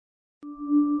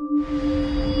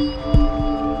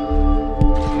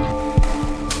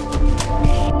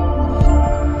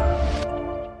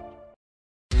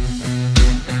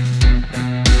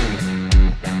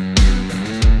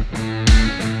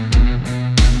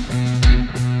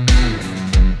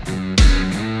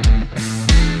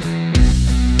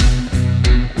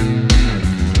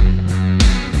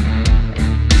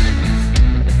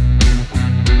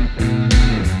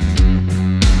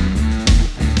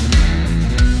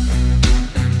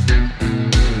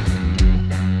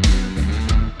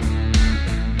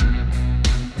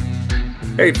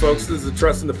Hey, folks, this is the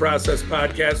Trust in the Process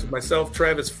podcast with myself,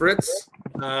 Travis Fritz,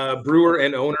 brewer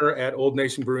and owner at Old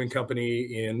Nation Brewing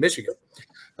Company in Michigan.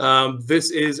 This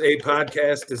is a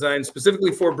podcast designed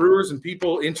specifically for brewers and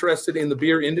people interested in the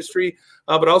beer industry,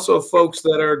 but also folks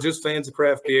that are just fans of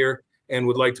craft beer and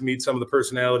would like to meet some of the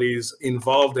personalities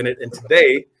involved in it. And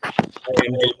today, I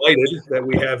am delighted that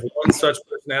we have one such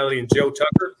personality in Joe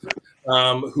Tucker,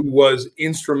 who was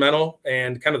instrumental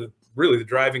and kind of really the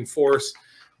driving force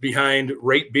behind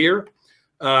Rate Beer,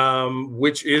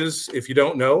 which is, if you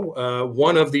don't know,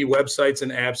 one of the websites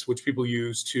and apps which people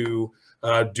use to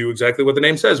do exactly what the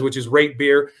name says, which is rate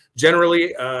beer.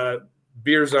 Generally,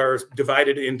 beers are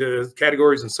divided into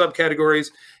categories and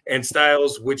subcategories, and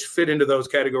styles which fit into those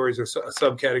categories or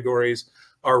subcategories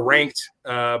are ranked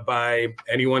by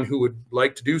anyone who would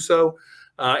like to do so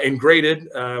and graded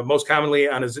most commonly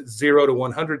on a 0 to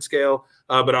 100 scale,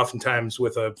 but oftentimes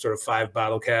with a sort of 5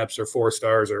 bottle caps or 4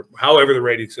 stars or however the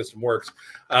rating system works.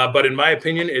 But in my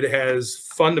opinion, it has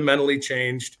fundamentally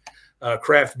changed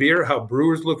craft beer, how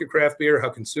brewers look at craft beer, how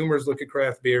consumers look at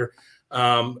craft beer,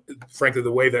 frankly,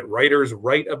 the way that writers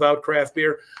write about craft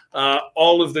beer.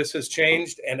 All of this has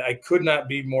changed, and I could not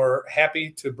be more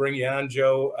happy to bring you on,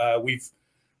 Joe. We've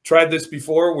tried this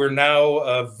before. We're now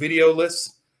a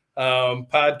videoless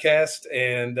podcast,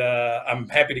 and I'm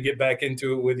happy to get back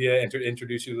into it with you and to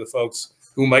introduce you to the folks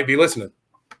who might be listening.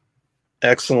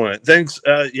 Excellent. Thanks.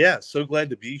 Yeah, so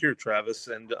glad to be here, Travis,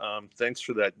 and thanks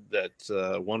for that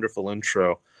wonderful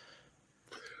intro.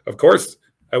 Of course,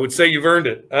 I would say you've earned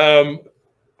it.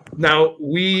 Now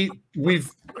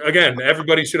we've again,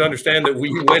 everybody should understand that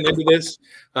we went into this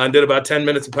and did about 10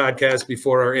 minutes of podcast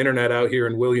before our internet out here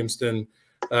in Williamston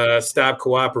stopped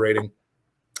cooperating.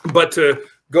 But to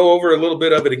go over a little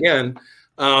bit of it again,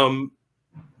 and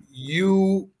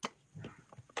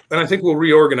I think we'll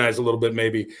reorganize a little bit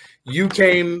maybe. You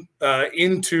came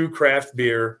into craft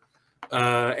beer,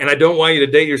 and I don't want you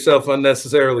to date yourself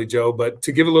unnecessarily, Joe, but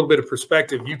to give a little bit of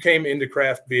perspective, you came into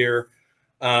craft beer.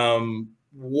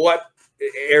 What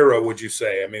era would you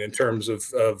say? I mean, in terms of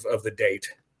the date?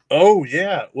 Oh,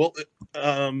 yeah. Well,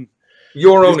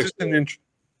 your own.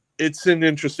 It's an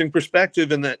interesting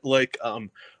perspective in that, like,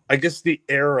 I guess the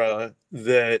era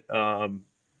that, I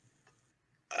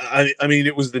mean,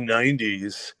 it was the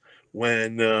 90s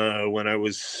when I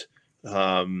was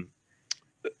kind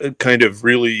of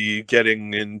really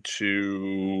getting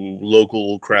into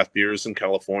local craft beers in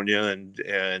California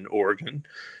and Oregon,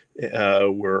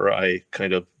 where I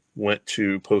kind of went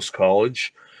to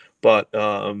post-college. But,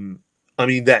 I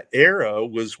mean, that era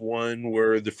was one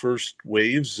where the first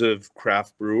waves of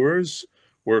craft brewers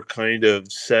were kind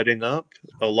of setting up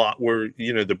a lot, where,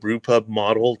 you know, the brew pub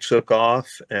model took off.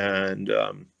 And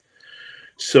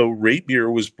so Rate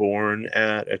Beer was born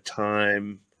at a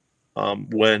time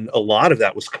when a lot of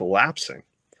that was collapsing.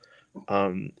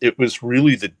 It was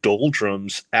really the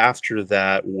doldrums after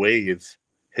that wave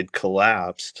had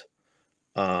collapsed.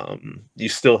 You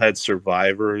still had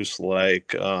survivors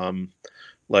like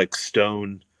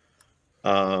Stone,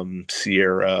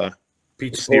 Sierra.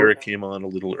 Sierra came on a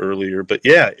little earlier, but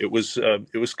yeah, it was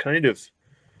kind of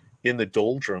in the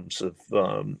doldrums of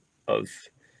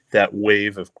that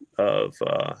wave of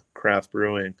craft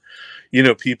brewing. You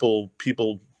know, people.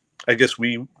 I guess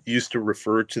we used to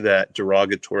refer to that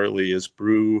derogatorily as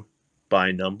brew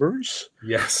by numbers.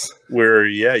 Yes. Where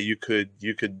you could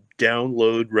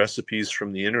download recipes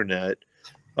from the internet,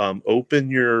 open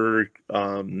your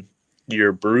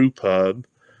brew pub,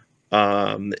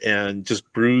 and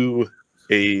just brew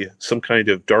some kind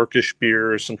of darkish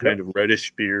beer, some kind of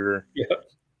reddish beer. Yeah.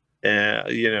 And,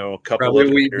 you know, a couple probably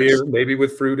of wheat beer, maybe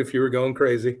with fruit if you were going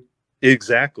crazy.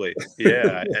 Exactly.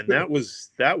 Yeah. And that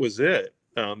was it.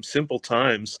 Simple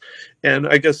times. And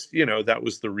I guess, you know, that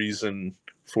was the reason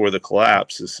for the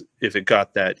collapse, is if it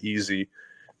got that easy,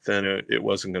 then it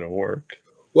wasn't going to work.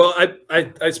 Well,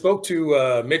 I spoke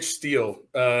to Mitch Steele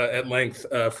at length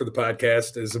for the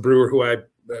podcast, as a brewer who I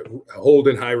hold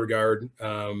in high regard.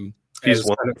 He's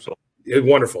wonderful.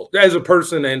 Wonderful as a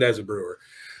person and as a brewer.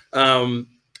 And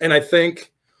I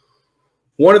think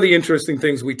one of the interesting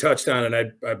things we touched on,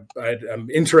 and I'm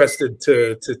interested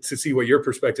to see what your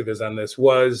perspective is on this,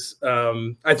 was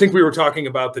I think we were talking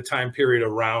about the time period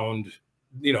around,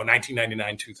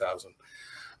 1999, 2000.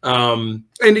 And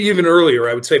even earlier,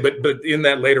 I would say, but in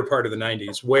that later part of the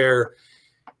 90s, where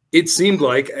it seemed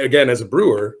like, again, as a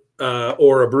brewer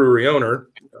or a brewery owner,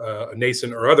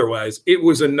 nascent or otherwise, it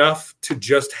was enough to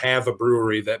just have a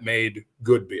brewery that made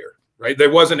good beer, right? There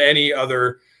wasn't any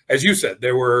other, as you said,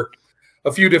 there were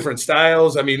a few different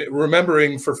styles. I mean,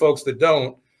 remembering for folks that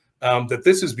don't, that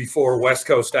this is before West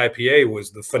Coast IPA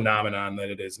was the phenomenon that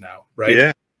it is now, right?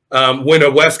 Yeah. When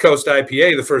a West Coast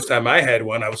IPA, the first time I had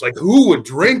one, I was like, who would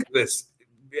drink this?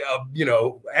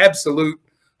 Absolute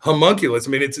homunculus.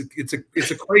 I mean,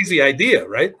 it's a crazy idea,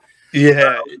 right?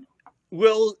 Yeah.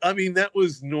 Well, I mean, that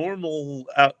was normal.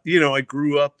 I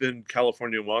grew up in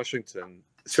California and Washington,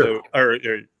 Sure. or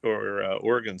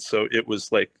Oregon. So it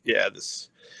was like,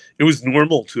 it was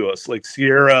normal to us, like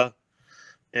Sierra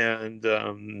and,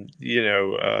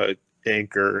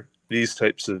 Anchor, these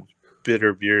types of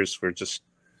bitter beers were just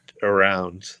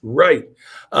around. Right.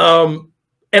 And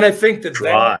I think that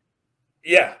Dry.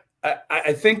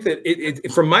 I think that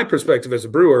it from my perspective as a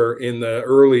brewer in the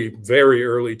very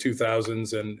early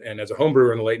 2000s and as a home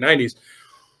brewer in the late 90s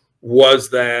was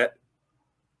that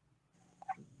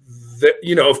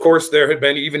of course there had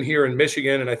been, even here in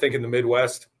Michigan and I think in the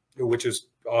Midwest, which is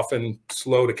often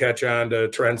slow to catch on to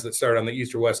trends that start on the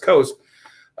East or West Coast,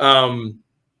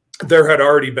 there had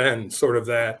already been sort of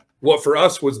that, what for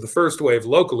us was the first wave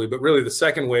locally, but really the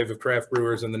second wave of craft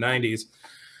brewers in the 90s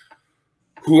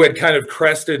who had kind of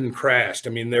crested and crashed.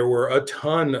 I mean, there were a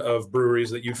ton of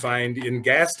breweries that you find in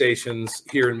gas stations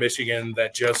here in Michigan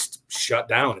that just shut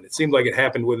down. And it seemed like it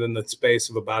happened within the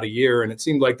space of about a year. And it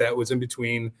seemed like that was in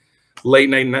between late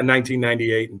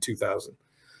 1998 and 2000.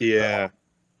 Yeah.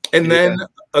 And then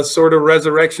a sort of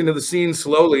resurrection of the scene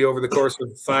slowly over the course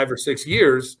of 5 or 6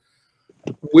 years,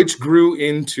 which grew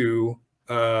into,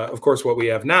 of course, what we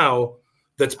have now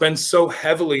that's been so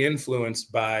heavily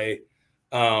influenced by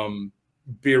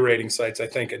beer rating sites, I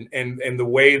think, and the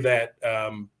way that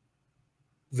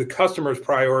the customer's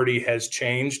priority has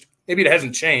changed. Maybe it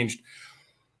hasn't changed,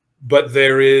 but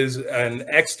there is an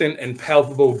extant and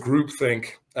palpable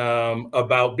groupthink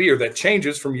about beer that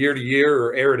changes from year to year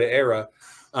or era to era.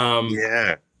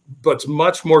 But it's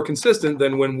much more consistent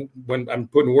than when I'm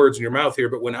putting words in your mouth here,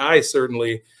 but when I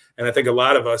certainly, and I think a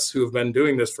lot of us who have been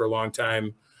doing this for a long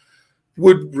time,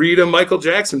 would read a Michael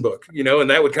Jackson book, and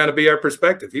that would kind of be our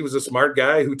perspective. He was a smart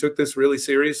guy who took this really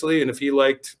seriously. And if he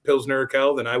liked Pilsner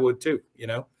Urquell, then I would too,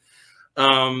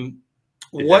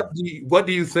 What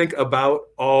do you think about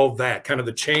all that, kind of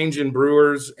the change in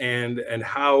brewers and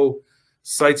how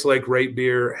sites like Rate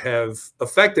Beer have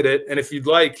affected it? And if you'd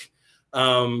like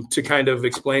to kind of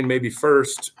explain maybe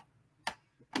first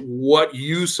what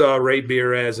you saw Rate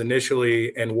Beer as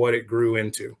initially and what it grew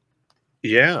into.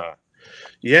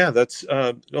 Yeah, that's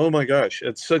oh my gosh,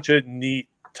 it's such a neat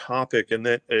topic, and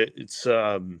that it's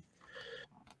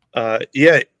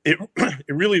it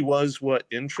really was what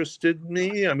interested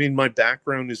me. I mean, my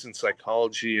background is in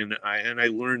psychology, and I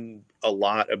learned a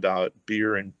lot about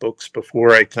beer and books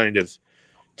before I kind of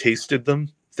tasted them,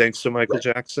 thanks to Michael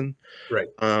Jackson. Right.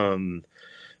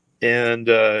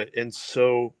 And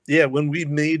so, when we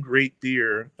made Rate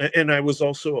Beer, and I was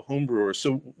also a home brewer.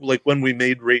 So like when we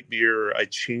made Rate Beer, I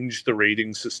changed the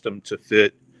rating system to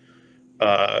fit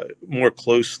more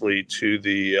closely to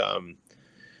the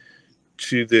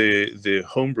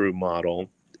homebrew model.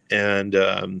 And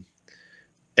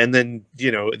then,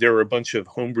 there were a bunch of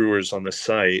homebrewers on the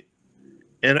site,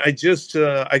 and I just,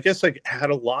 I guess I had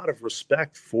a lot of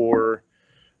respect for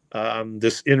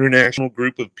this international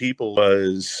group of people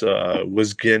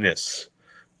was Guinness.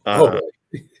 But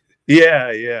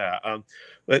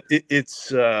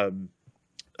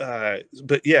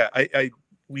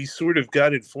we sort of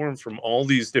got informed from all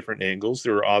these different angles.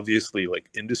 There were obviously like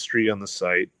industry on the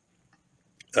site.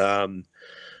 Quite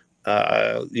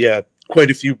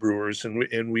a few brewers,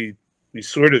 and we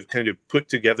sort of kind of put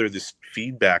together this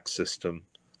feedback system.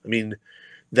 I mean,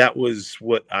 that was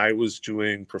what I was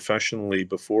doing professionally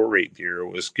before Rate Beer,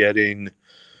 was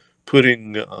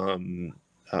putting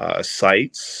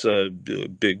sites,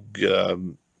 big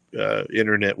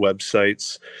internet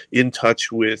websites, in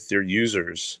touch with their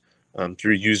users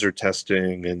through user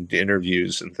testing and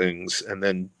interviews and things, and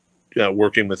then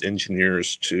working with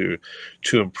engineers to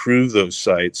improve those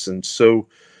sites. And so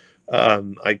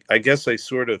I guess I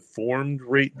sort of formed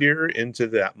Rate Beer into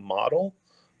that model.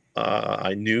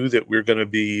 I knew that we're going to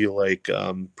be like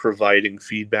providing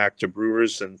feedback to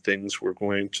brewers, and things were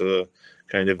going to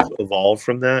kind of evolve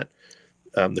from that.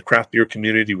 The craft beer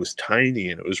community was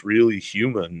tiny, and it was really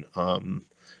human. And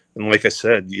like I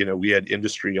said, we had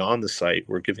industry on the site.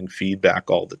 We're giving feedback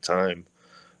all the time.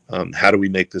 How do we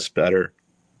make this better?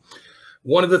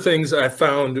 One of the things I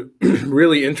found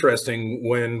really interesting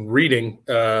when reading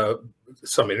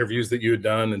some interviews that you had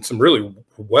done, and some really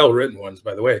well-written ones,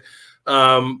 by the way,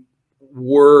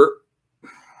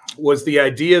 was the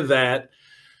idea that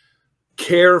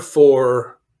care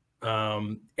for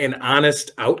an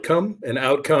honest outcome, an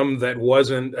outcome that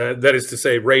wasn't, that is to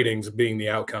say, ratings being the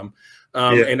outcome,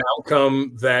 an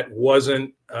outcome that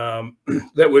wasn't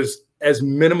that was as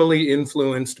minimally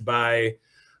influenced by,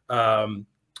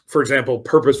 for example,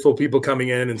 purposeful people coming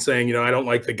in and saying, you know, I don't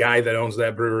like the guy that owns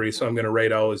that brewery, so I'm going to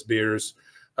rate all his beers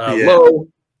low.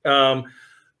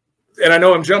 And I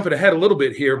know I'm jumping ahead a little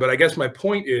bit here, but I guess my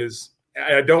point is,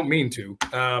 I don't mean to.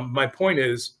 My point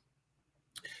is,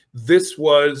 this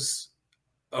was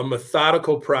a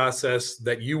methodical process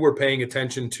that you were paying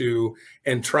attention to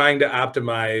and trying to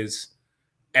optimize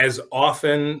as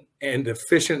often and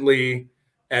efficiently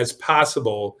as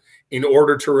possible in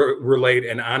order to relate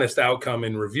an honest outcome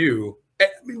in review.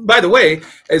 By the way,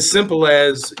 as simple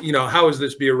as, you know, how is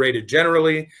this beer rated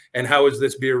generally, and how is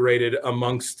this beer rated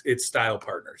amongst its style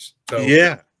partners? So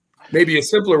maybe a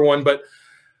simpler one, but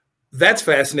that's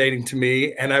fascinating to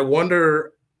me. And I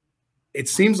wonder, it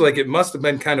seems like it must have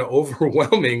been kind of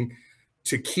overwhelming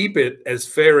to keep it as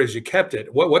fair as you kept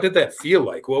it. What did that feel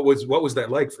like? What was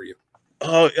that like for you?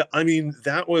 Oh, I mean,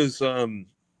 that was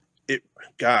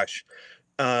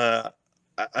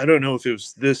I don't know if it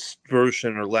was this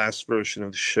version or last version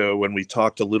of the show when we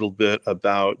talked a little bit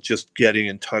about just getting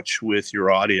in touch with your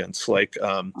audience. Like,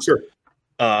 sure.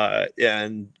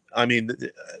 And I mean,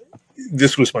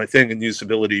 this was my thing in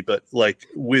usability, but like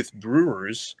with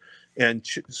brewers and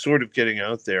sort of getting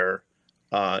out there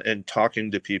and talking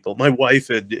to people. My wife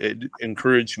had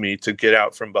encouraged me to get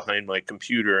out from behind my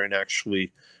computer and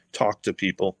actually talk to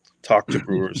people, talk to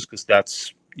brewers, because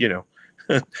that's, you know,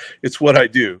 it's what I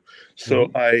do.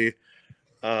 So I,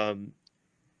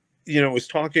 you know, was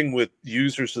talking with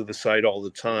users of the site all the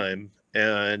time,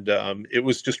 and it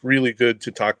was just really good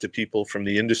to talk to people from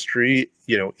the industry,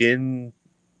 you know, in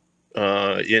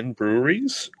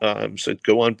breweries. So I'd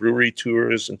go on brewery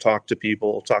tours and talk to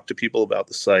people about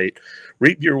the site.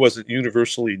 Rate Beer wasn't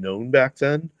universally known back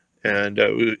then. And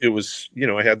it was, you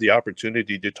know, I had the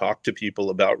opportunity to talk to people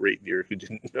about Rate Beer who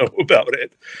didn't know about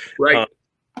it. Right.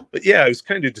 But yeah, I was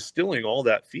kind of distilling all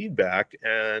that feedback,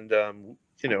 and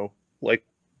you know, like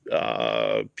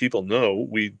people know,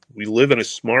 we live in a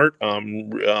smart,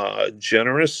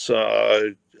 generous,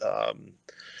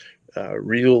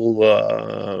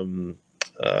 real,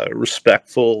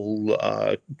 respectful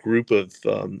group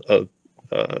of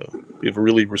we have a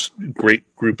really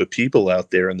great group of people out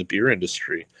there in the beer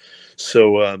industry.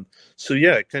 So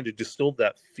yeah, I kind of distilled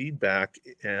that feedback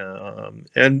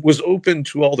and was open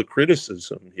to all the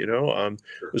criticism. You know,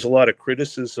 there's a lot of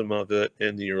criticism of it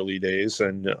in the early days,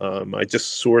 and I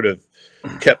just sort of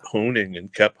kept honing.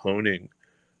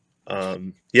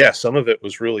 Yeah, some of it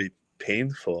was really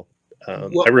painful.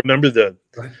 I remember the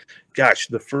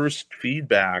first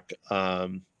feedback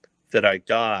that I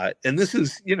got, and this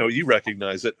is, you know, you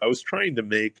recognize it. I was trying to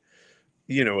make,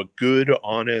 you know, a good,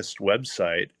 honest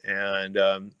website and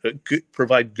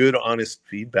provide good, honest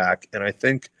feedback. And I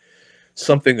think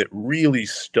something that really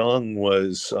stung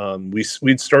was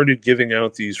we'd started giving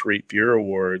out these Rate Beer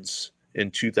awards in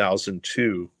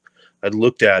 2002. I'd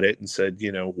looked at it and said,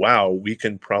 you know, wow, we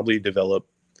can probably develop,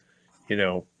 you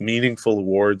know, meaningful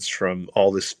awards from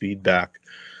all this feedback.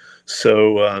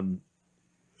 So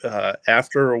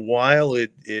after a while,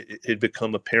 it had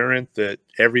become apparent that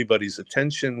everybody's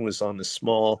attention was on the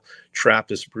small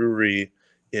Trappist brewery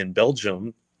in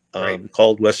Belgium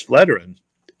called Westvleteren.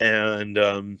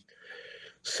 And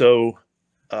so,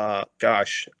 I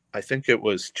think it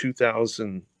was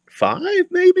 2005,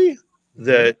 maybe,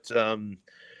 that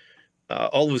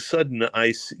all of a sudden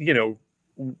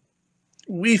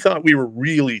we thought we were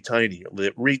really tiny,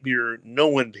 that Rate Beer, no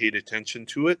one paid attention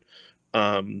to it.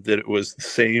 That it was the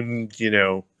same, you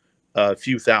know, a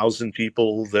few thousand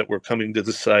people that were coming to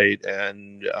the site,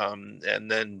 and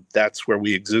then that's where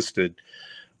we existed.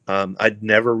 I'd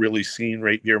never really seen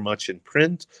Rate Beer much in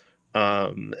print,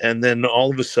 and then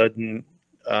all of a sudden,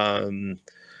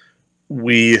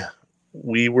 we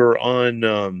were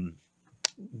on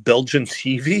Belgian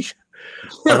TV.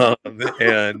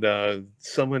 And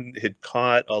someone had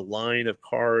caught a line of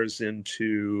cars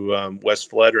into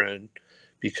Westvleteren,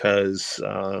 because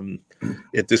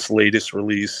at this latest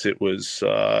release, it was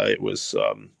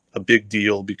a big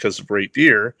deal because of Rate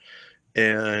Beer,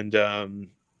 and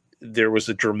there was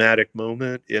a dramatic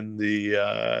moment in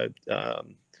the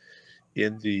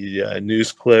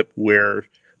news clip where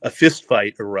a fist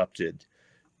fight erupted,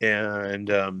 and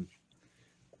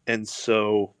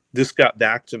so this got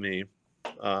back to me,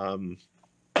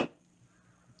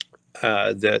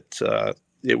 that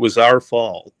it was our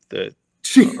fault that.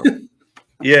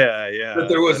 Yeah. That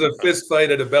there was a fist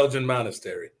fight at a Belgian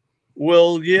monastery.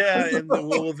 Well, yeah, and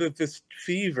this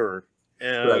fever,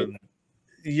 and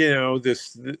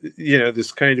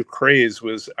this kind of craze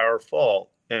was our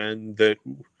fault, and that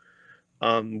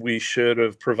we should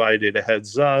have provided a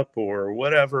heads up or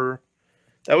whatever.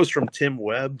 That was from Tim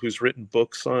Webb, who's written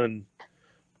books on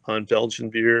Belgian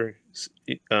beer,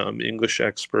 English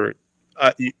expert.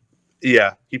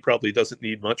 Yeah, he probably doesn't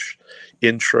need much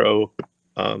intro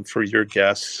for your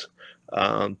guess.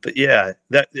 But yeah,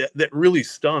 that really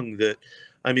stung. That,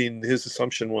 I mean, his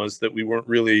assumption was that we weren't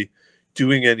really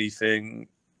doing anything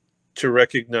to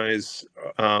recognize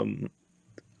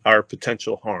our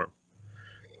potential harm.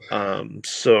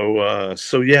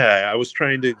 So yeah, I was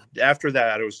trying to, after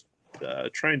that, I was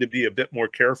trying to be a bit more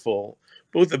careful,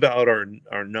 both about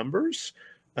our numbers,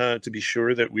 to be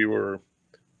sure that we were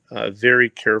very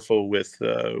careful with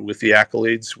the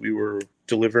accolades we were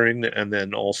delivering, and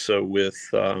then also with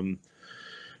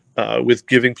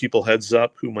giving people heads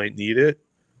up who might need it.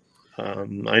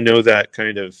 I know that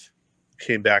kind of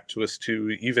came back to us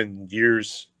too, even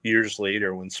years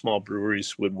later, when small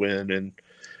breweries would win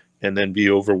and then be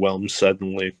overwhelmed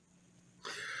suddenly.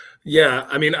 Yeah,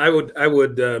 I mean, I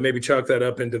would maybe chalk that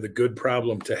up into the good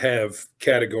problem to have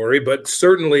category, but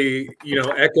certainly,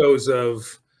 echoes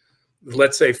of,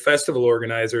 let's say, festival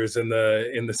organizers in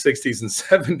the 60s and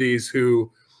 70s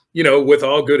who, with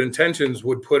all good intentions,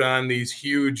 would put on these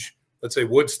huge, let's say,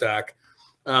 Woodstock.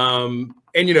 And,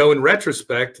 in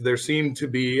retrospect, there seemed to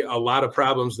be a lot of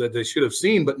problems that they should have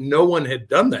seen, but no one had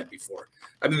done that before.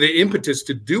 I mean, the impetus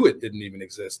to do it didn't even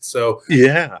exist. So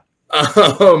yeah,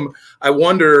 I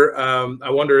wonder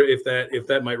if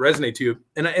that might resonate to you.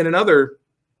 And another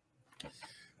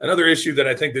issue that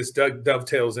I think this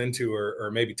dovetails into, or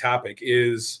maybe topic,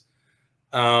 is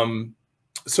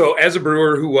so as a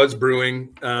brewer who was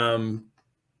brewing,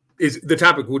 is the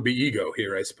topic would be ego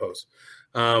here, I suppose,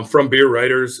 from beer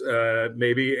writers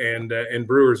maybe and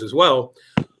brewers as well,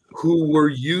 who were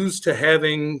used to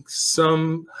having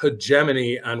some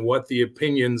hegemony on what the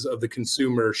opinions of the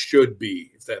consumer should be,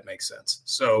 if that makes sense.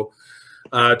 So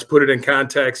to put it in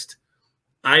context,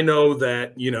 I know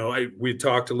that, we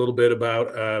talked a little bit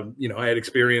about, I had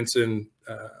experience in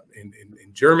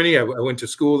Germany. I went to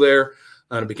school there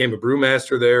and became a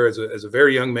brewmaster there as a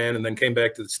very young man, and then came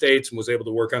back to the States and was able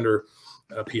to work under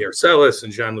Pierre Celis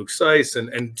and Jean-Luc Seiss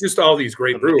and just all these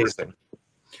great brewers.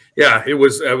 Yeah, it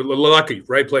was lucky,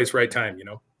 right place, right time,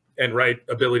 and right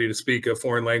ability to speak a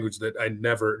foreign language that I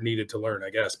never needed to learn, I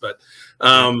guess. But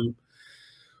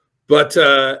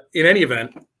in any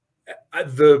event,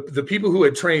 the people who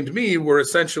had trained me were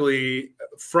essentially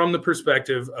from the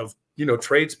perspective of,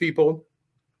 tradespeople,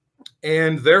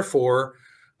 and therefore,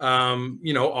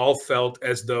 all felt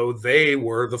as though they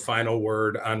were the final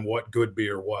word on what good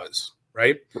beer was,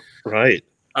 right? Right.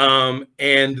 And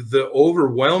the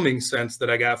overwhelming sense that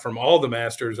I got from all the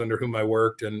masters under whom I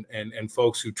worked and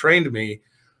folks who trained me,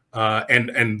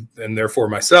 and therefore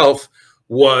myself,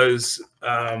 was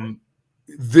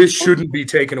this shouldn't be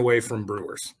taken away from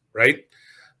brewers, right?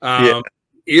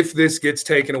 If this gets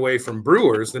taken away from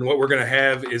brewers, then what we're going to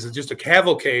have is just a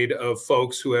cavalcade of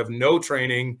folks who have no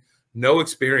training, no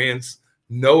experience,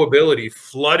 no ability,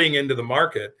 flooding into the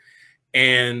market,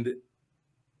 and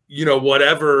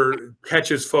whatever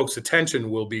catches folks' attention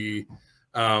will be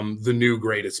the new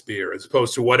greatest beer, as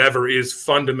opposed to whatever is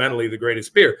fundamentally the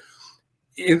greatest beer.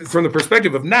 From the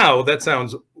perspective of now, that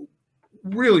sounds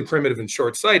really primitive and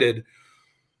short-sighted.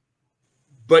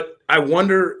 But I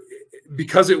wonder,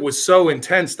 because it was so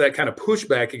intense, that kind of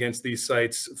pushback against these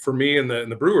sites for me and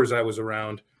the brewers I was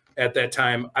around at that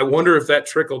time, I wonder if that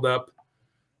trickled up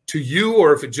to you,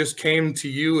 or if it just came to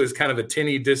you as kind of a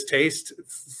tinny distaste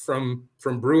from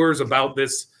brewers about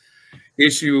this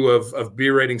issue of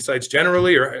beer rating sites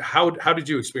generally, or how did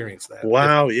you experience that?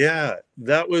 Wow, yeah,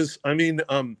 that was, I mean,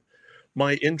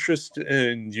 my interest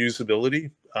in usability,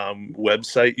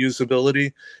 website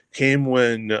usability, came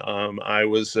when I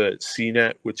was at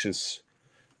CNET, which is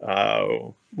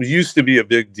used to be a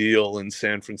big deal in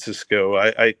San Francisco.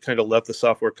 I kind of left the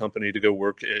software company to go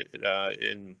work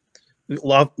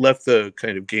left the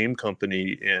kind of game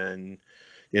company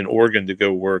in Oregon to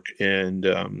go work in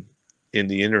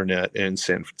the internet in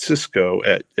San Francisco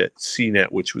at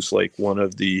CNET, which was like one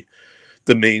of the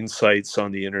main sites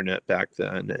on the internet back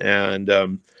then.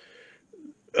 And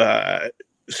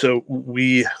so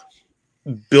we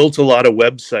built a lot of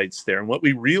websites there. And what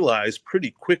we realized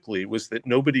pretty quickly was that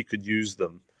nobody could use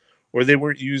them, or they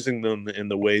weren't using them in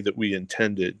the way that we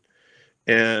intended.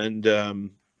 And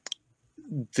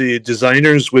the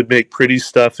designers would make pretty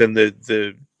stuff, and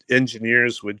the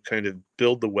engineers would kind of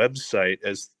build the website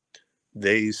as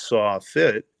they saw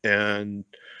fit. And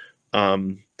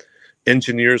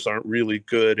engineers aren't really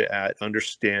good at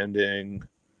understanding,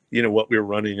 what we were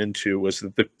running into was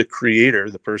that the creator,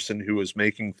 the person who was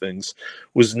making things,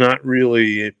 was not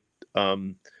really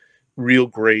real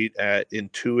great at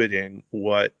intuiting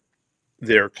what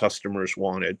their customers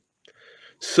wanted.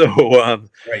 So,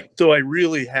 Right. so I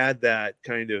really had that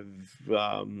kind of,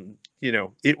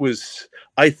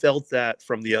 I felt that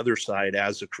from the other side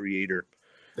as a creator,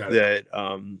 Got it.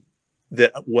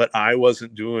 that what I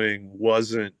wasn't doing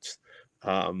wasn't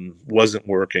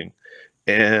working.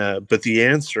 But the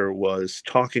answer was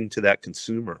talking to that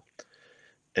consumer.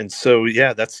 And so,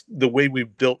 yeah, that's the way we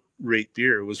built Rate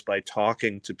Beer, was by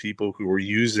talking to people who were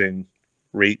using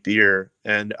Rate Beer.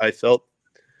 And I felt,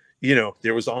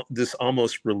 there was this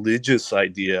almost religious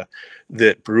idea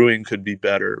that brewing could be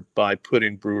better by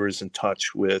putting brewers in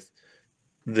touch with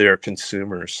their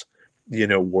consumers,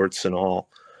 warts and all.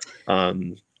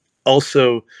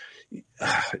 Also,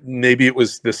 maybe it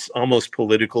was this almost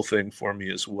political thing for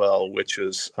me as well, which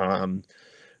is kind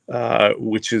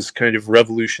of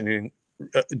revolutioning,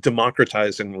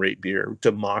 democratizing Rate Beer,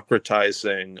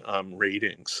 democratizing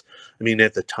ratings. I mean,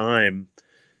 at the time,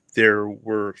 there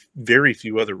were very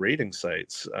few other rating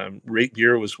sites. Rate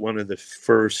Beer was one of the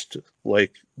first,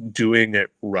 doing it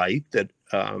right. That,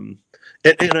 and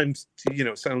I'm,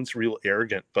 sounds real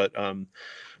arrogant, but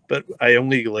I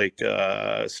only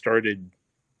started.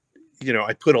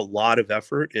 I put a lot of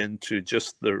effort into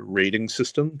just the rating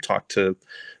system. Talked to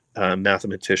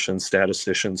mathematicians,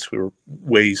 statisticians who are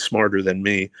way smarter than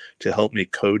me to help me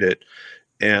code it,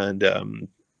 and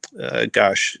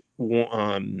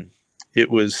it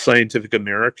was Scientific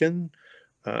American,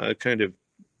 kind of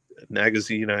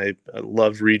magazine I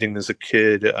loved reading as a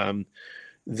kid,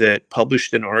 that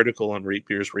published an article on Rate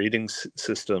Beer's rating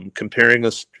system, comparing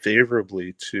us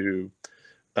favorably to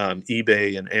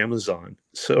eBay and Amazon.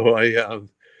 So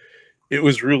it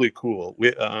was really cool.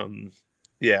 It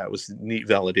was neat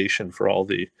validation for all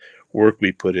the work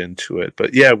we put into it.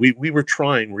 But yeah, we were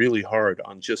trying really hard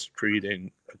on just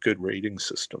creating a good rating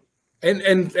system.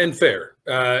 And fair,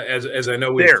 as I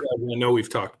know we've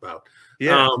talked about.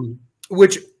 Yeah.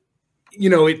 Which,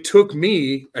 it took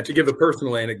me, to give a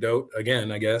personal anecdote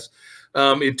again, I guess,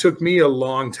 it took me a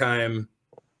long time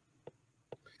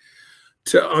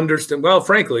to understand. Well,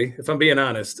 frankly, if I'm being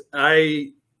honest,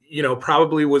 I,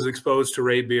 probably was exposed to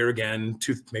Rate Beer again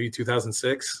maybe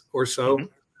 2006 or so.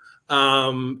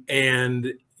 Mm-hmm.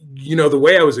 And, the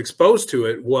way I was exposed to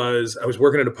it was I was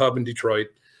working at a pub in Detroit,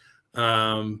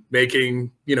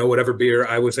 making, whatever beer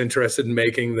I was interested in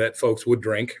making that folks would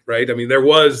drink. Right. I mean, there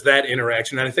was that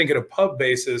interaction. And I think at a pub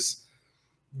basis,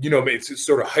 it's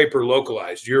sort of hyper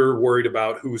localized. You're worried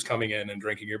about who's coming in and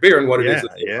drinking your beer and what it is.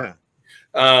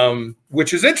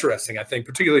 Which is interesting, I think,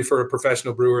 particularly for a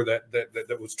professional brewer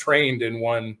that was trained in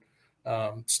one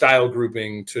style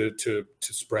grouping to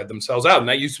spread themselves out. And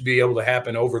that used to be able to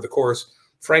happen over the course,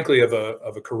 frankly, of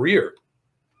a career.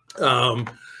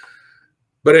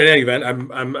 But in any event,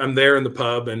 I'm there in the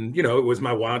pub, and it was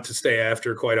my want to stay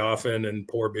after quite often and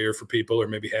pour beer for people, or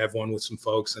maybe have one with some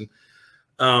folks. And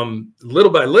little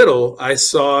by little, I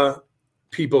saw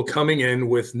people coming in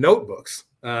with notebooks.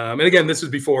 And again, this is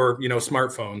before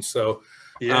smartphones, so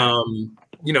they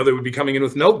would be coming in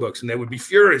with notebooks, and they would be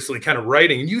furiously kind of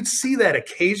writing. And you'd see that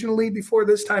occasionally before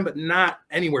this time, but not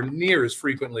anywhere near as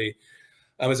frequently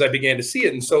as I began to see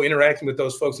it. And so interacting with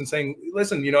those folks and saying,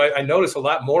 listen, I notice a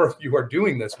lot more of you are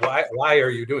doing this. Why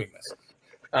are you doing this?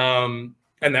 And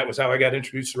that was how I got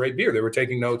introduced to Rate Beer. They were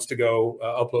taking notes to go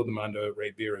upload them onto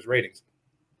Rate Beer as ratings.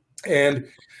 And,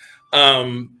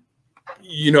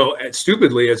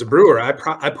 stupidly as a brewer,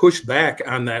 I pushed back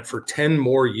on that for 10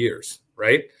 more years.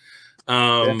 Right.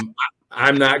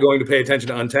 I'm not going to pay attention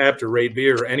to Untapped or Rate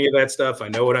Beer or any of that stuff. I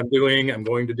know what I'm doing. I'm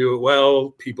going to do it well.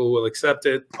 People will accept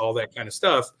it, all that kind of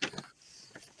stuff.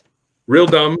 Real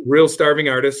dumb, real starving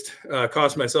artist.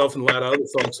 Cost myself and a lot of other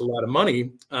folks a lot of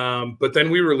money. But then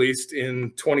we released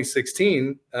in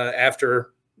 2016,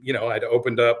 after, I'd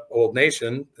opened up Old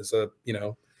Nation as a,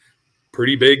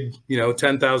 pretty big,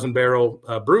 10,000 barrel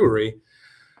brewery,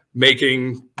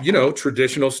 making,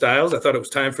 traditional styles. I thought it was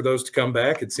time for those to come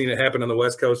back. I'd seen it happen on the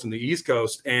West Coast and the East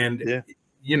Coast. And,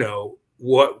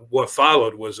 what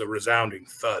followed was a resounding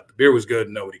thud. The beer was good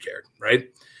and nobody cared. Right.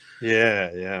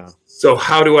 Yeah. So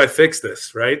how do I fix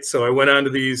this? Right. So I went onto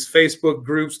these Facebook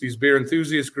groups, these beer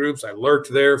enthusiast groups. I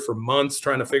lurked there for months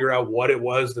trying to figure out what it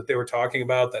was that they were talking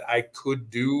about that I could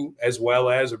do as well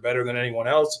as or better than anyone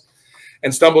else,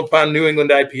 and stumbled upon New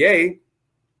England IPA.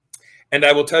 And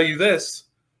I will tell you this,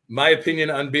 my opinion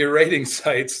on beer rating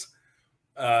sites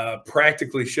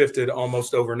practically shifted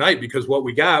almost overnight, because what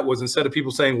we got was, instead of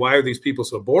people saying, why are these people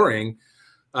so boring,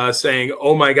 saying,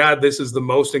 oh my God, this is the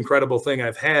most incredible thing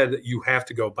I've had. You have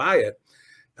to go buy it.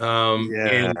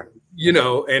 And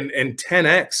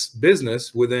 10X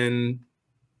business within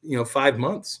 5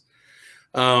 months.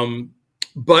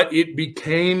 But it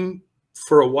became,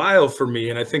 for a while for me,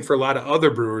 and I think for a lot of other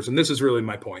brewers, and this is really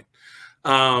my point,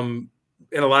 and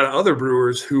a lot of other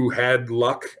brewers who had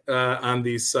luck on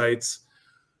these sites,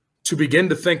 to begin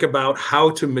to think about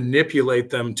how to manipulate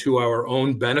them to our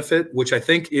own benefit, which I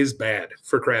think is bad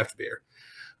for craft beer.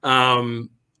 And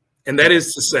that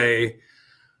is to say,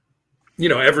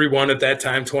 everyone at that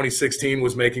time, 2016,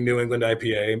 was making New England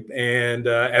IPA, and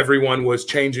everyone was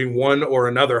changing one or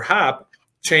another hop,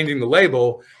 changing the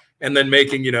label, and then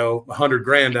making,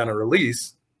 $100,000 on a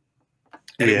release.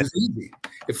 And It was easy.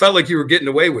 It felt like you were getting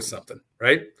away with something,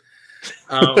 right?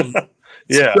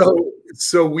 Yeah.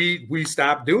 So we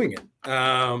stopped doing it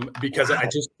because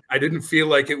I didn't feel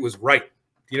like it was right.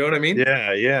 You know what I mean?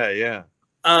 Yeah.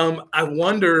 I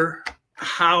wonder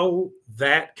how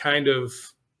that kind of,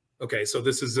 okay, so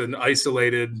this is an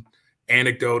isolated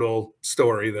anecdotal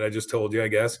story that I just told you, I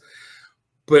guess.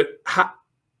 But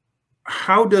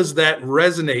how does that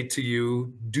resonate to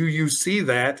you? Do you see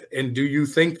that? And do you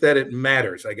think that it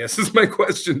matters? I guess is my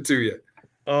question to you.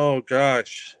 Oh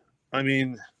gosh. I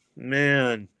mean,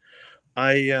 man,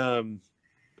 the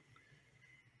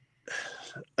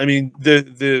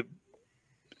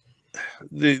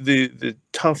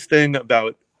tough thing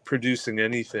about producing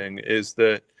anything is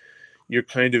that you're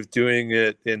kind of doing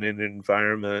it in an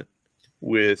environment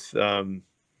with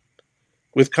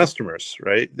customers,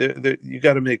 right? You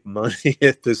got to make money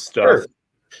at this stuff.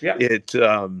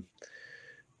 Sure.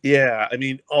 Yeah. I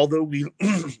mean, although we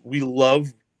we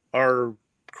love our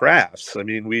crafts. I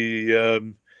mean, we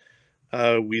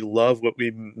love what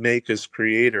we make as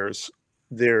creators.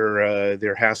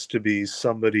 There has to be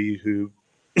somebody who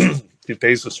who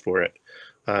pays us for it,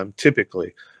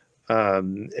 typically,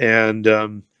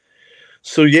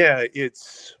 so yeah,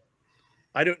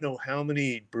 I don't know how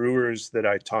many brewers that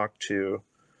I talked to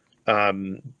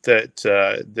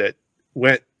that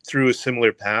went through a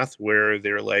similar path where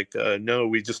they're like, no,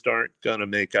 we just aren't gonna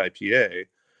make IPA.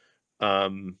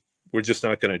 We're just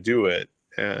not gonna do it.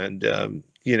 And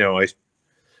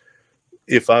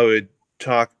if I would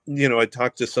talk, I'd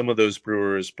talk to some of those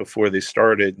brewers before they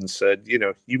started and said,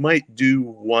 you might do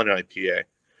one IPA,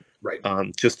 right,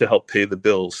 just to help pay the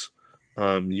bills.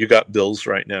 You got bills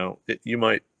right now. You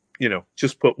might,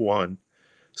 just put one,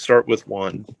 start with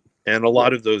one. And a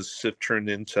lot of those have turned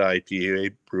into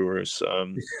IPA brewers.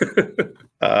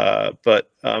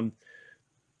 But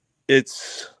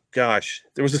gosh,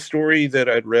 there was a story that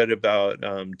I'd read about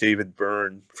David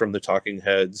Byrne from the Talking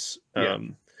Heads,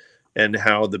 and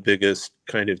how the biggest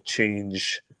kind of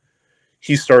change,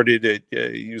 he started it.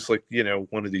 He was like,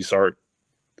 one of these art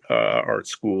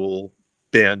school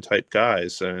band type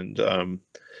guys. And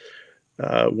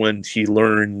when he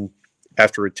learned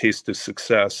after a taste of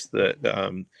success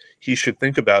that he should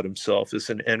think about himself as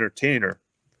an entertainer,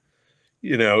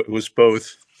 it was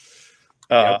both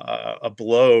a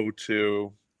blow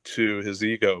to his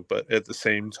ego, but at the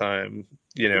same time,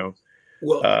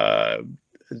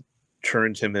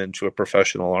 turned him into a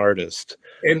professional artist.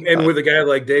 And with a guy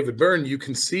like David Byrne, you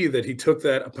can see that he took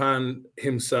that upon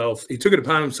himself. He took it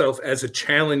upon himself as a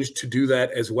challenge to do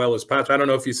that as well as possible. I don't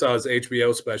know if you saw his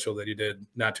HBO special that he did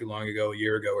not too long ago, a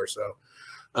year ago or so.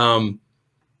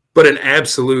 But an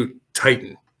absolute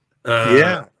titan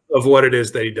of what it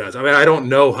is that he does. I mean, I don't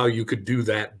know how you could do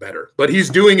that better, but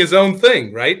he's doing his own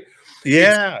thing, right?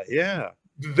 Yeah.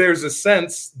 There's a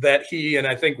sense that he, and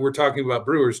I think we're talking about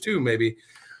brewers too, maybe,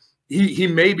 he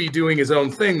may be doing his own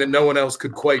thing that no one else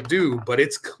could quite do, but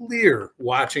it's clear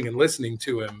watching and listening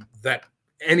to him that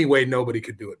anyway, nobody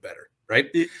could do it better,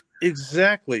 right?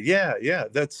 Exactly. Yeah.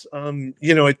 That's, a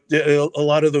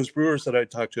lot of those brewers that I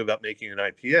talked to about making an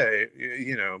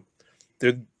IPA,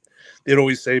 they'd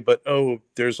always say, but,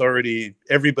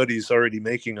 everybody's already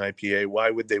making IPA. Why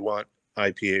would they want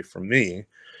IPA from me?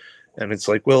 And it's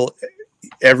like, well,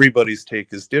 everybody's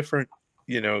take is different.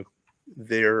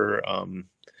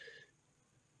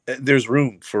 There's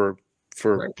room for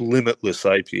Right. limitless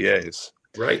IPAs.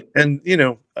 Right. And,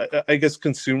 I guess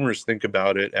consumers think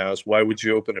about it as, why would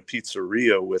you open a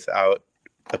pizzeria without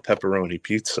a pepperoni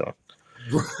pizza?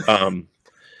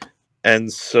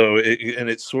 And so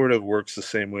it sort of works the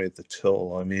same way at the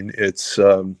till. I mean, it's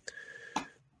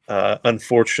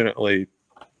unfortunately,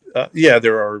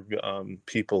 there are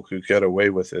people who get away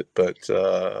with it, but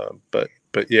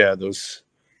yeah,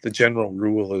 the general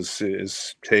rule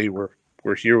is, hey,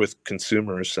 we're here with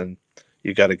consumers, and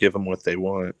you got to give them what they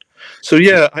want. So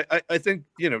yeah, I think,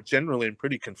 generally I'm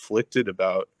pretty conflicted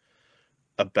about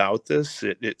this.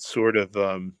 It sort of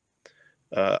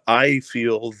I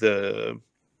feel the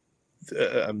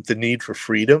need for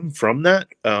freedom from that,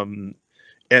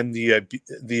 and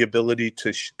the ability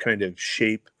to kind of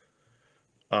shape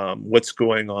what's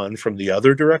going on from the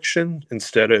other direction,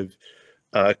 instead of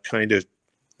kind of,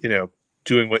 you know,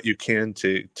 doing what you can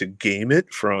to game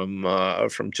it from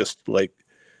just like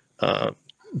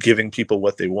giving people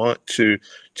what they want, to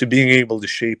being able to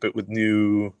shape it with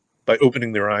new, by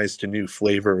opening their eyes to new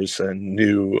flavors and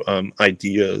new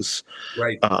ideas.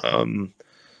 Right.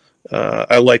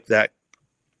 I like that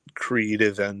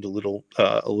creative end a little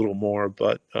more,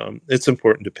 but it's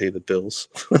important to pay the bills.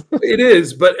 It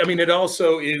is, but I mean, it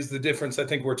also is the difference I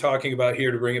think we're talking about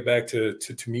here, to bring it back to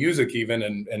music even,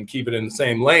 and keep it in the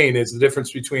same lane, is the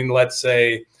difference between, let's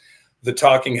say, the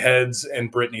Talking Heads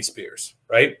and Britney Spears,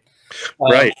 right?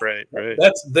 Right.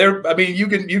 That's there. I mean, you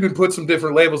can put some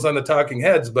different labels on the Talking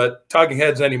Heads, but Talking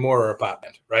Heads anymore are a pop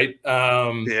band, right?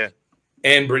 Yeah.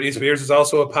 And Britney Spears is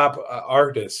also a pop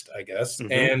artist, I guess,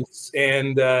 Mm-hmm.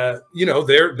 and you know,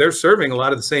 they're serving a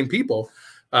lot of the same people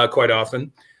quite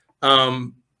often,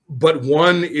 but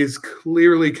one is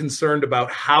clearly concerned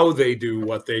about how they do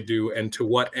what they do and to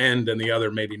what end, and the other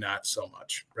maybe not so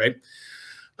much, right?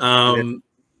 Yeah.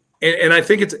 And I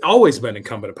think it's always been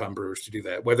incumbent upon brewers to do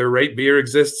that, whether Rate Beer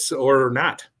exists or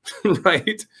not,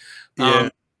 right? Yeah.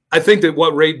 I think that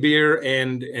what Rate Beer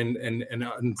and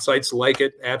sites like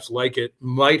it, apps like it,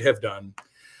 might have done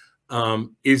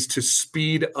is to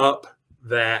speed up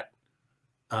that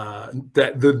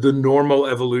the normal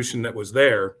evolution that was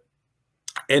there,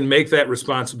 and make that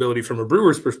responsibility from a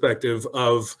brewer's perspective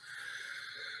of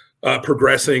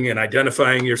progressing and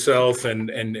identifying yourself, and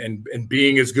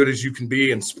being as good as you can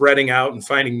be, and spreading out and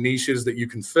finding niches that you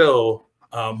can fill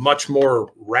much more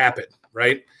rapid,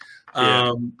 right?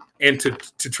 Yeah. And to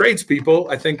tradespeople,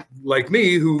 I think, like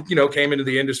me, who, you know, came into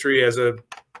the industry as a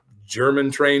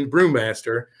German trained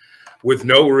brewmaster with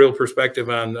no real perspective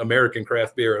on American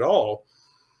craft beer at all,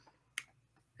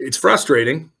 it's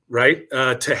frustrating, right?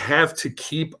 To have to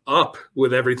keep up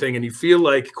with everything, and you feel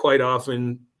like quite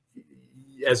often,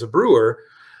 as a brewer,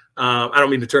 I don't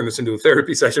mean to turn this into a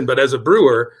therapy session, but as a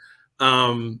brewer,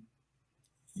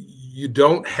 you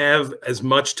don't have as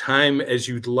much time as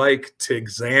you'd like to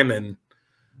examine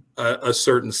a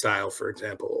certain style, for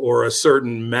example, or a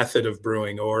certain method of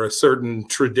brewing, or a certain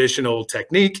traditional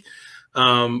technique,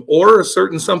 or a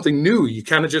certain something new. You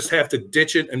kind of just have to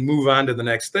ditch it and move on to the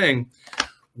next thing,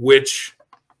 which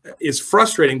is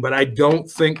frustrating. But I don't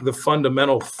think the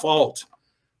fundamental fault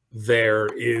there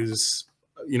is,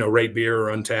 you know, Rate Beer or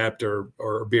Untapped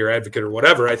or Beer Advocate or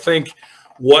whatever. I think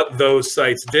what those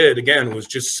sites did, again, was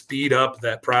just speed up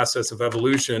that process of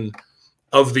evolution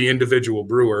of the individual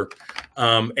brewer.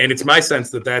 And it's my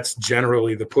sense that that's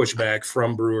generally the pushback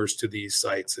from brewers to these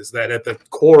sites, is that at the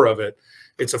core of it,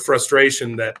 it's a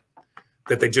frustration that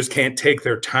they just can't take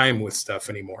their time with stuff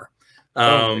anymore.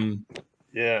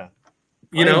 Yeah.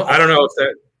 You know, I don't know if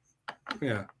that,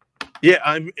 yeah. Yeah,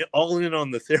 I'm all in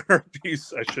on the therapy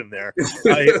session there.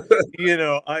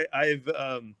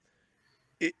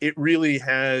 It really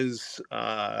has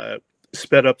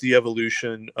sped up the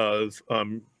evolution of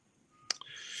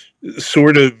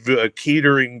sort of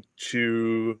catering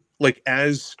to, like,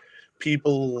 as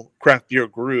craft beer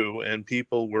grew and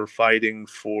people were fighting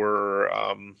for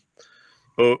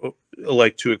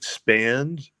like to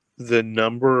expand the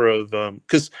number of,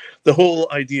 because the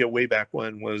whole idea way back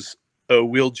when was, oh,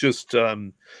 we'll just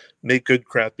make good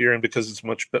craft beer, and because it's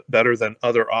much better than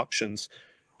other options,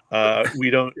 we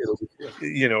don't,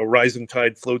 you know, rising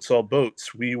tide floats all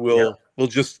boats. We'll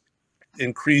just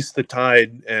increase the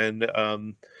tide, and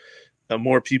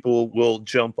more people will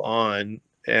jump on,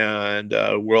 and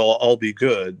we'll all be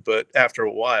good. But after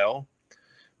a while,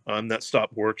 that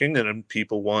stopped working, and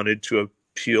people wanted to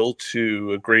appeal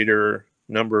to a greater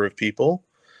number of people,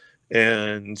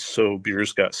 and so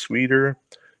beers got sweeter.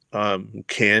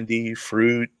 Candy,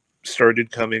 fruit started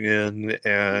coming in,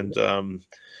 and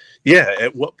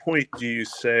at what point do you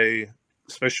say,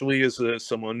 especially as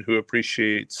someone who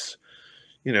appreciates,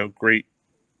 you know, great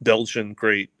Belgian,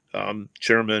 great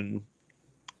German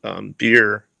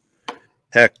beer,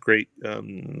 heck, great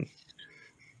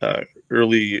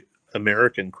early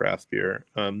American craft beer,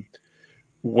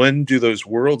 when do those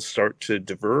worlds start to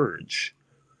diverge?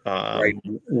 Right.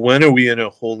 When are we in a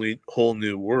whole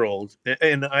new world?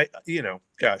 And I, you know,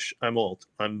 gosh, I'm old.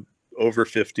 I'm over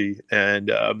 50,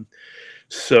 and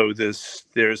so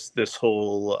there's this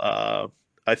whole.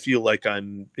 I feel like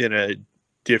I'm in a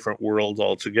different world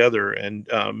altogether, and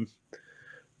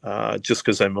just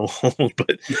because I'm old,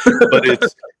 but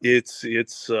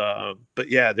but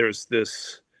yeah, there's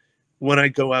this. When I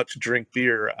go out to drink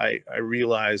beer, I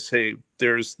realize, hey,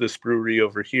 there's this brewery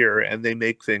over here, and they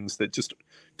make things that just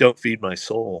don't feed my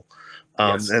soul.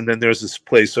 Yes. And then there's this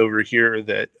place over here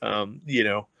that,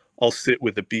 I'll sit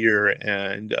with a beer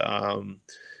and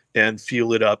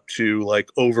feel it up to like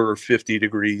over 50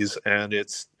 degrees, and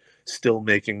it's still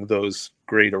making those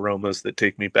great aromas that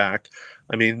take me back.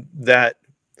 I mean,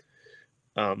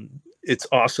 it's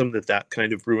awesome that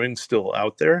kind of brewing's still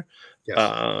out there.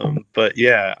 Yes. But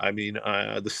yeah, I mean,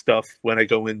 the stuff when I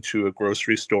go into a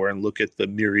grocery store and look at the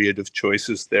myriad of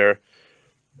choices there,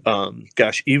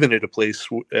 even at a place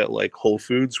like Whole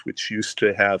Foods, which used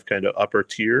to have kind of upper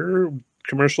tier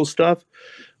commercial stuff,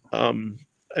 I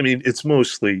mean, it's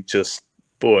mostly just,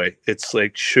 it's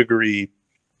like sugary,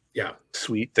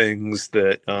 sweet things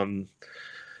that are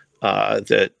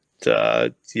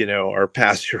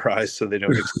pasteurized so they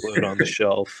don't explode on the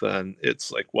shelf, and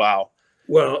it's like, wow.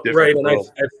 Well, right, and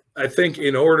I think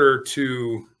in order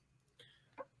to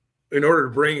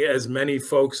bring as many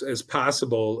folks as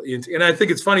possible into, and I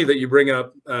think it's funny that you bring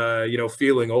up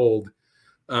feeling old,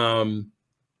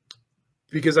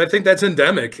 because I think that's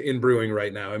endemic in brewing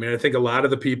right now. I mean, I think a lot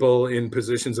of the people in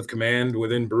positions of command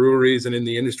within breweries and in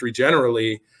the industry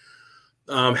generally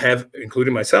have,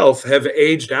 including myself, have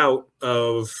aged out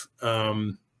of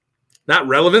not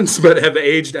relevance, but have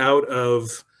aged out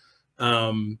of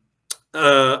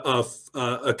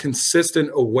a consistent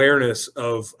awareness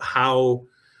of how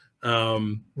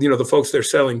the folks they're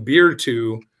selling beer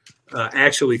to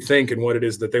actually think and what it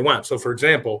is that they want. So, for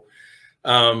example,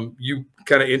 you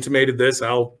kind of intimated this.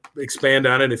 I'll expand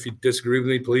on it. If you disagree with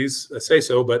me, please say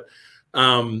so. But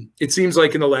it seems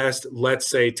like in the last, let's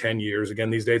say, 10 years, again,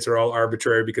 these dates are all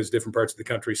arbitrary because different parts of the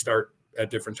country start at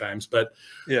different times. But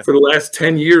for the last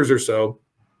 10 years or so,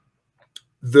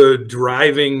 the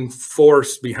driving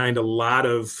force behind a lot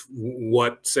of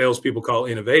what salespeople call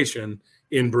innovation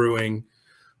in brewing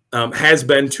has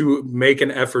been to make an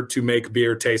effort to make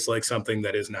beer taste like something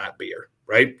that is not beer,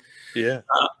 right? Yeah.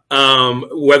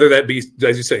 Whether that be,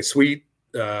 as you say, sweet,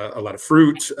 a lot of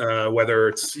fruit, whether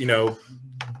it's,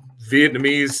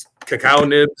 Vietnamese cacao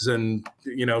nibs and,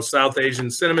 South Asian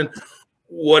cinnamon,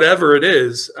 whatever it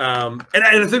is. And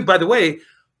I think, by the way,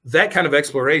 that kind of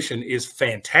exploration is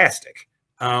fantastic.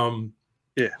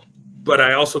 But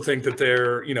I also think that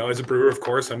as a brewer, of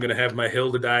course, I'm going to have my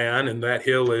hill to die on. And that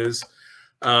hill is,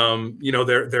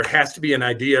 there has to be an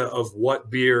idea of what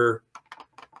beer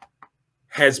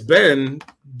has been,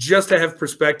 just to have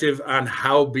perspective on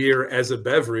how beer as a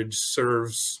beverage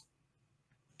serves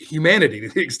humanity to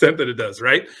the extent that it does,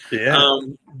 right? Yeah.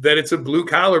 That it's a blue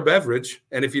collar beverage.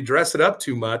 And if you dress it up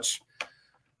too much,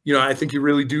 I think you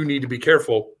really do need to be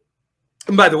careful.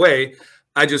 And by the way,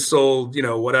 I just sold,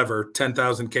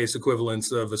 10,000 case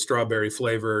equivalents of a strawberry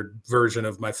flavored version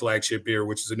of my flagship beer,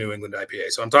 which is a New England IPA.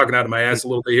 So I'm talking out of my ass a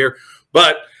little bit here,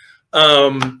 but,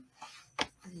 again,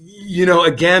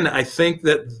 I think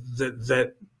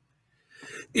that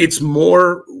it's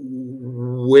more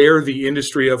where the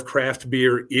industry of craft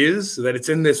beer is, that it's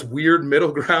in this weird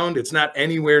middle ground. It's not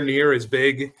anywhere near as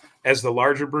big as the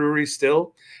larger breweries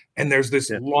still. And there's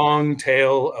this long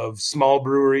tail of small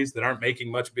breweries that aren't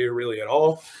making much beer really at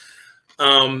all.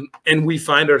 And we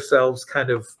find ourselves kind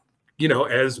of,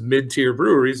 as mid-tier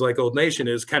breweries like Old Nation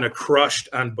is, kind of crushed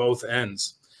on both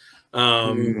ends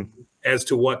as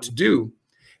to what to do.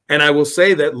 And I will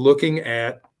say that looking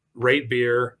at Rate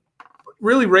Beer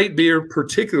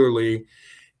particularly,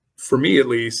 for me at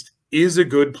least, is a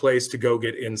good place to go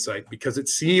get insight, because it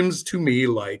seems to me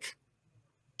like,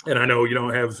 and I know you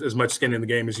don't have as much skin in the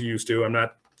game as you used to. I'm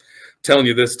not telling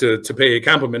you this to pay a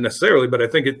compliment necessarily, but I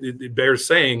think it bears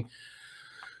saying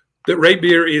that Rate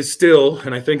Beer is still,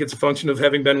 and I think it's a function of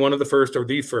having been one of the first or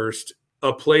the first,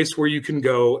 a place where you can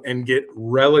go and get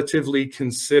relatively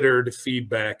considered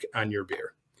feedback on your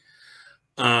beer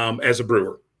as a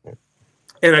brewer.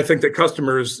 And I think that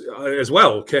customers as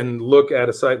well can look at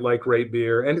a site like Rate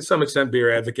Beer and to some extent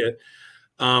Beer Advocate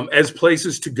as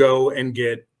places to go and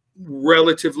get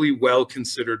relatively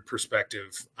well-considered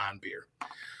perspective on beer.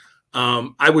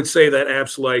 I would say that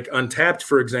apps like Untappd,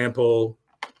 for example,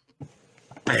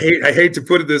 I hate to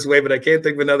put it this way, but I can't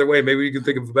think of another way. Maybe you can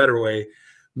think of a better way.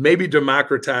 Maybe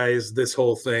democratize this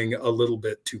whole thing a little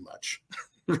bit too much,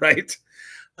 right?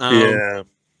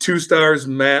 2 stars,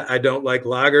 Matt, I don't like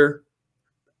lager.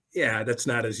 Yeah, that's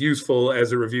not as useful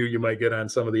as a review you might get on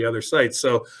some of the other sites.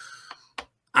 So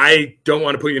I don't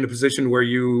want to put you in a position where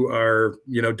you are,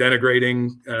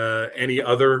 denigrating any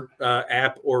other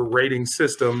app or rating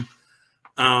system.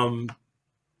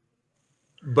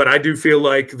 But I do feel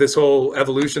like this whole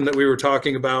evolution that we were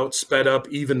talking about sped up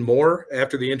even more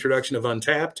after the introduction of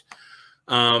Untappd.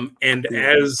 And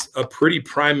as a pretty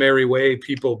primary way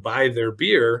people buy their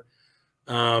beer,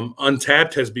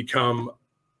 Untappd has become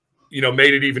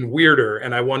made it even weirder.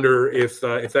 And I wonder if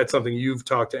that's something you've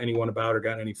talked to anyone about or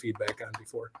gotten any feedback on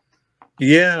before.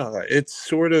 Yeah, it's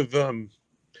sort of,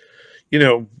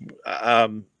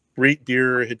 Rate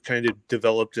Beer had kind of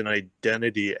developed an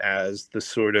identity as the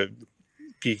sort of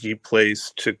geeky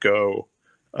place to go.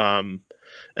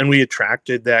 And we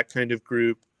attracted that kind of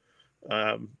group,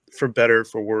 for better,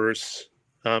 for worse.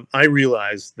 I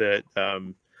realized that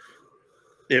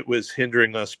it was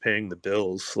hindering us paying the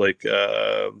bills. Like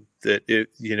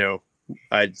that,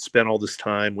 I'd spent all this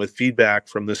time with feedback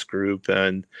from this group,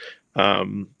 and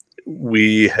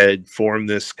we had formed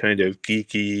this kind of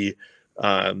geeky,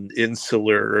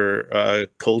 insular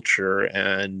culture,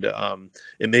 and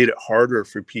it made it harder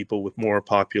for people with more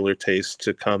popular tastes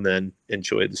to come and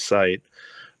enjoy the site.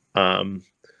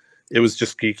 It was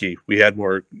just geeky. We had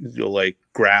more like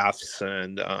graphs,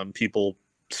 and people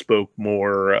spoke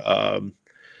more.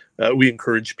 We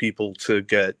encouraged people to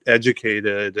get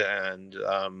educated, and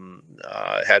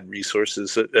had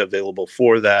resources available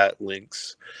for that,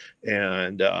 links,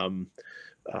 and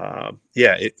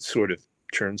it sort of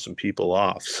turned some people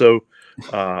off. So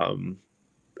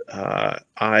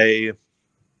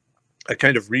I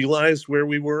kind of realized where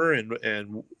we were,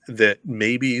 and that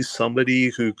maybe somebody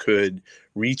who could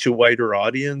reach a wider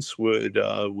audience would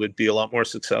be a lot more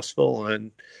successful.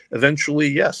 And eventually,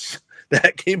 yes,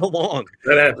 that came along.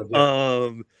 That happened.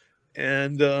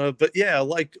 Yeah. But yeah,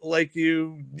 like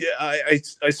you, yeah, I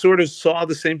sort of saw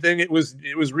the same thing. It was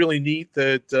really neat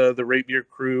that the Rate Beer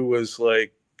crew was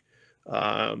like,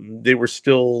 they were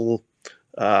still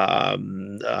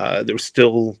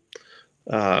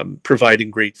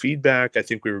providing great feedback. I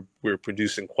think we were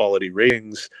producing quality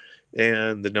ratings,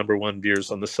 and the number one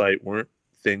beers on the site weren't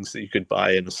things that you could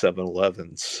buy in a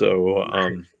 7-Eleven. So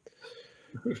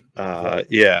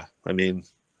yeah, I mean,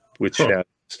 which has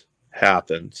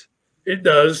happened. It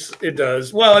does.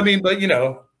 Well, I mean, but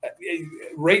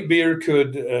Rate Beer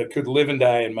could live and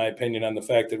die, in my opinion, on the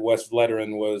fact that West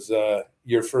Veteran was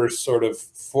your first sort of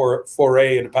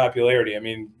foray into popularity. I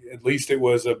mean, at least it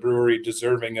was a brewery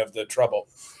deserving of the trouble.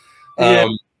 Yeah.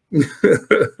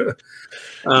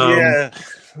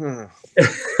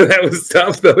 That was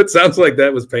tough, though. It sounds like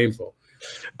that was painful.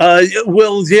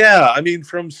 Well, yeah. I mean,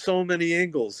 from so many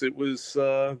angles, it was.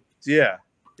 It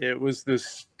was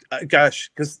this.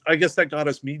 Gosh, because I guess that got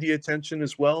us media attention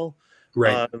as well.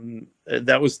 Right.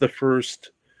 That was the first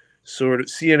sort of.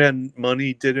 CNN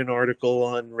Money did an article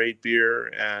on Rate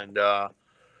Beer, and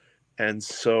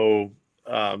so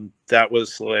that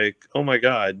was like, oh my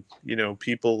God,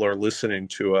 people are listening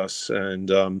to us.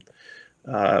 And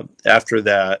after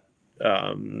that,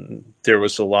 there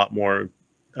was a lot more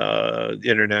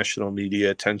international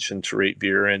media attention to Rate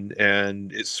Beer,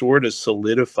 and it sort of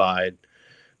solidified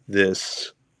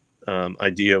this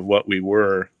idea of what we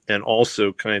were, and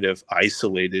also kind of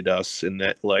isolated us in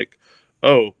that, like,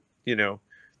 oh,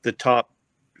 the top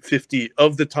 50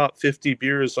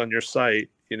 beers on your site,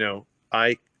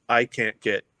 I can't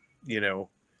get,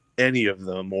 any of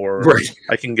them, or right.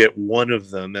 I can get one of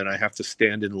them, and I have to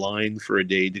stand in line for a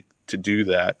day to do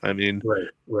that. I mean,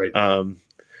 right.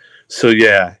 So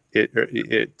yeah,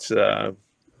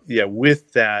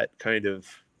 with that kind of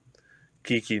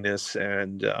geekiness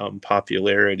and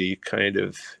popularity,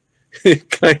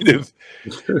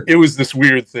 it was this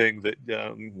weird thing that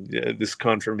this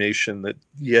confirmation that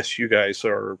yes, you guys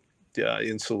are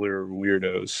insular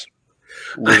weirdos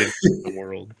living in the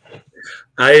world.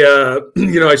 I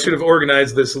should have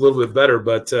organized this a little bit better,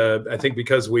 but I think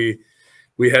because we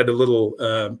had a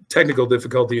little technical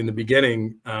difficulty in the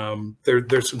beginning,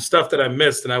 there's some stuff that I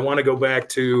missed, and I want to go back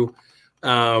to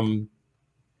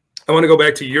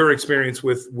your experience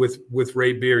with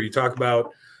Rate Beer. You talk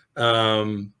about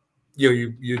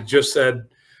you just said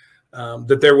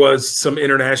that there was some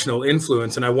international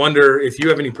influence, and I wonder if you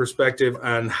have any perspective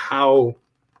on how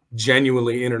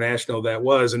genuinely international that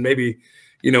was, and maybe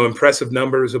impressive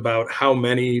numbers about how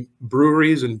many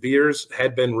breweries and beers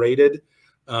had been rated.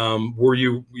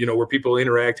 Were people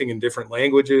interacting in different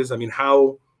languages? I mean,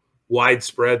 how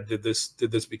widespread did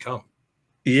this become?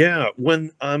 Yeah,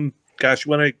 when I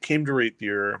came to Rate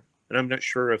Beer, and I'm not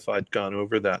sure if I'd gone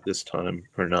over that this time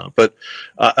or not, but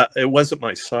it wasn't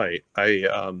my site.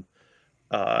 And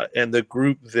the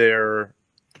group there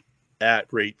at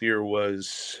Rate Beer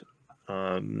was,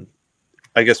 I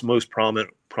guess, most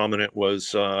prominent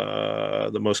was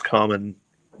the most common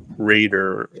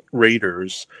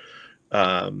raters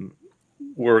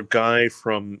were a guy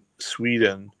from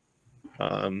Sweden,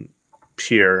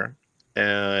 Pierre,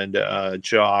 and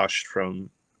Josh from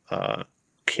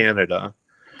Canada.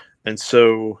 And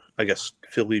so I guess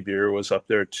Philly Beer was up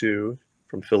there too,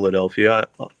 from Philadelphia,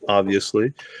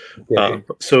 obviously. Okay.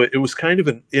 So it was kind of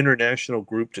an international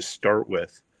group to start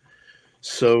with.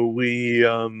 So we,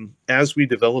 as we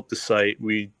developed the site,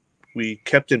 we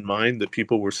kept in mind that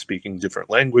people were speaking different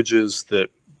languages, that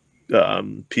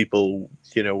people,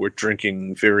 were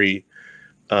drinking very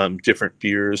different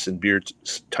beers and beer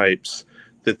types,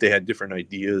 that they had different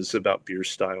ideas about beer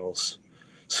styles.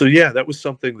 So yeah, that was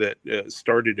something that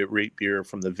started at Rate Beer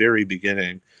from the very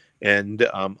beginning, and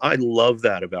I love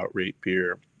that about Rate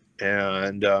Beer,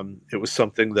 and it was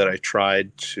something that I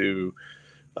tried to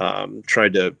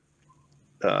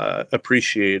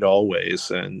appreciate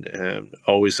always, and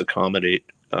always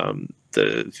accommodate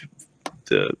the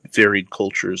varied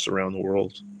cultures around the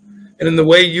world. And in the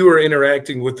way you were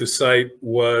interacting with the site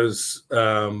was,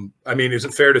 is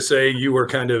it fair to say you were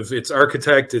kind of its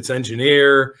architect, its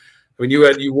engineer? I mean,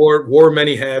 you wore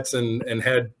many hats and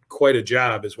had quite a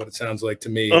job, is what it sounds like to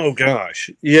me. Oh gosh,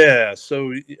 yeah.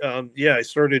 So I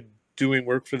started doing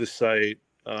work for the site.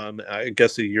 I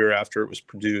guess a year after it was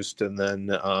produced, and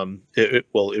then it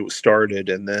was started,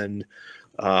 and then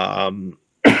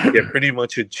pretty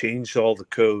much had changed all the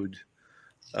code.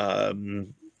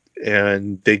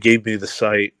 And they gave me the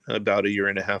site about a year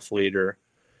and a half later,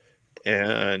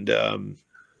 and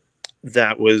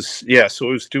that was so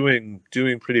I was doing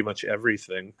pretty much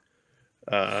everything,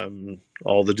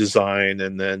 all the design,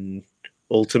 and then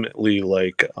ultimately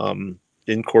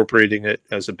incorporating it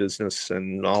as a business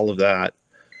and all of that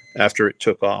after it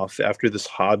took off, after this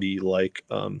hobby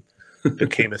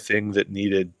became a thing that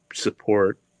needed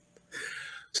support.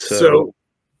 So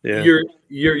yeah.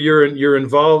 You're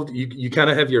involved. You kind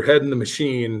of have your head in the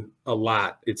machine a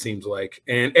lot, it seems like,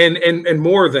 and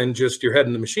more than just your head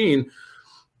in the machine.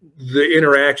 The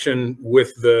interaction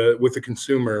with the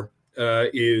consumer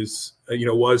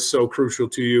was so crucial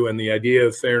to you, and the idea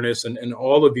of fairness and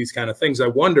all of these kind of things. I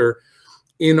wonder,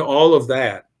 in all of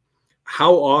that,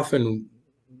 how often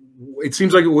it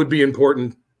seems like it would be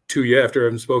important to you after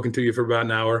I've spoken to you for about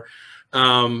an hour.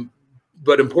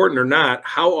 But important or not,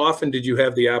 how often did you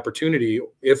have the opportunity,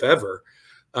 if ever,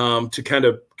 to kind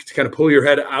of pull your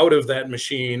head out of that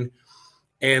machine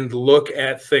and look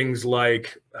at things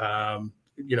like,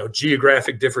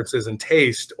 geographic differences in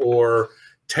taste, or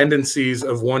tendencies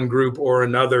of one group or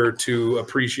another to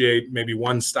appreciate maybe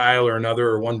one style or another,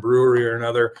 or one brewery or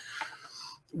another?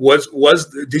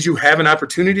 Did you have an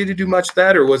opportunity to do much of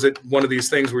that, or was it one of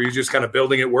these things where you just kind of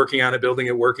building it, working on it, and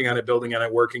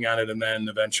then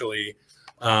eventually,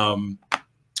 I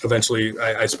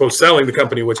suppose, selling the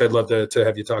company, which I'd love to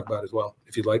have you talk about as well,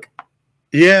 if you'd like.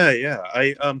 Yeah.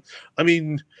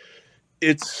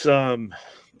 It's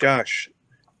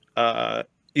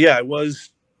I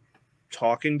was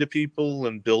talking to people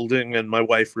and building, and my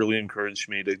wife really encouraged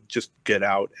me to just get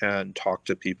out and talk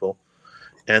to people.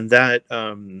 And that,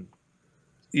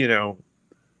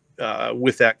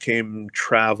 with that came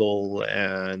travel,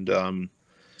 and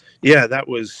that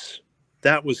was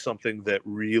something that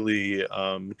really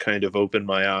kind of opened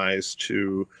my eyes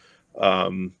to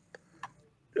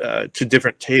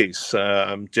different tastes,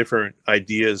 different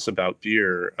ideas about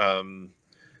beer,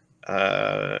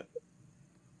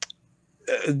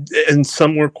 and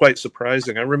some were quite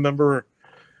surprising. I remember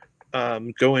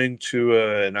going to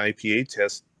an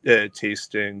IPA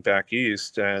tasting back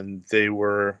east, and they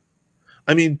were,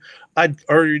 I'd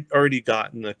already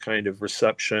gotten the kind of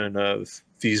reception of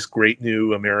these great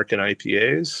new American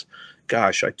IPAs.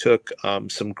 Gosh, I took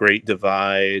some Great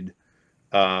Divide,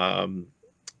 some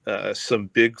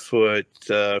Bigfoot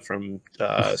from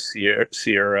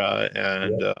Sierra,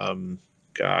 and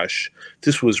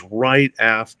this was right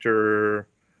after.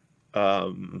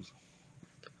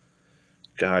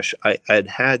 I'd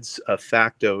had a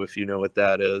Facto, if you know what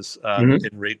that is, in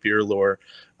Rate Beer lore.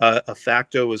 A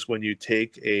Facto is when you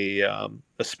take a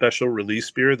special release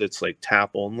beer that's like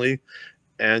tap only,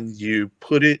 and you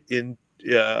put it in,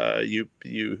 you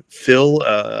fill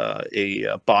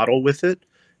a bottle with it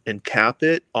and cap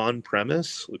it on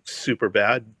premise. Looks super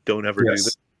bad. Don't ever do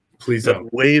that. Please don't.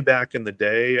 But way back in the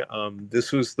day,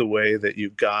 this was the way that you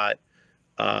got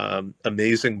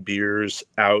amazing beers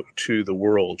out to the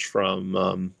world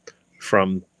from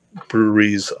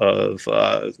breweries of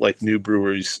new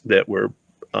breweries that were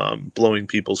blowing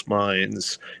people's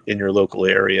minds in your local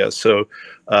area. So,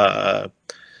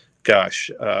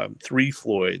 Three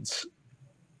Floyds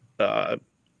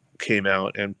came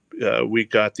out, and we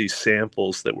got these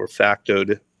samples that were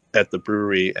factoed at the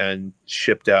brewery and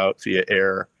shipped out via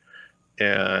air.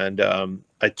 And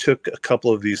I took a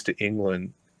couple of these to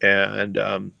England, and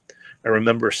I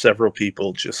remember several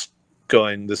people just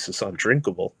going, "This is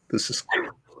undrinkable. This is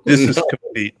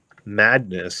complete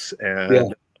madness."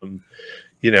 And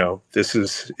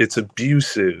it's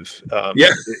abusive.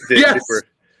 Yeah. They Yes. were,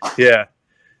 yeah,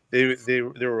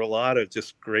 there were a lot of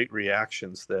just great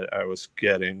reactions that I was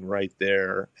getting right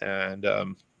there, and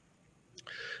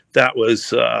that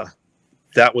was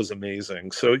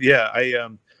amazing. So yeah,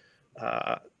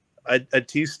 I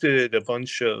tasted a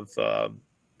bunch of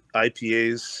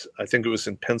IPAs. I think it was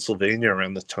in Pennsylvania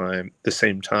around the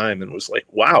same time, and was like,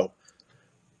 wow,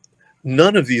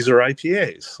 none of these are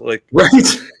IPAs. Like, Right.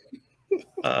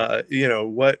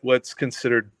 What's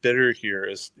considered bitter here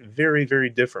is very, very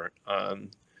different.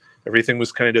 Everything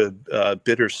was kind of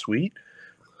bittersweet.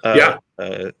 Yeah.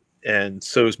 And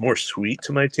so it was more sweet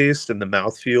to my taste, and the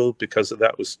mouthfeel because of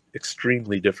that was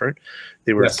extremely different.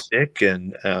 They were Yes. thick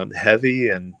and heavy,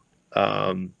 and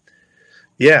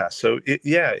it's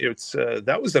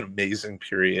that was an amazing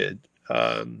period.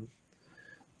 And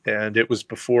it was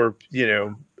before,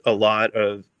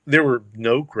 there were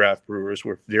no craft brewers,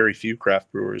 were very few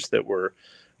craft brewers that were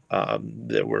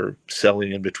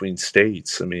selling in between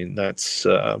states. I mean, that's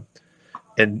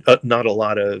and not a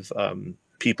lot of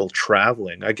people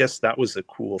traveling. I guess that was the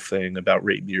cool thing about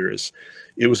Rate Beer is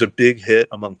it was a big hit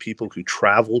among people who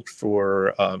traveled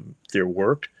for their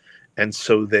work, and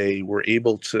so they were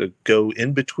able to go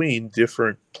in between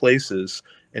different places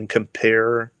and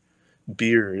compare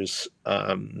beers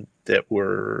that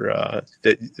were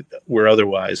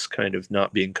otherwise kind of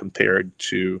not being compared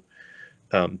to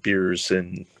beers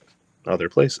in other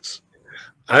places.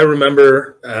 I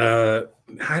remember, I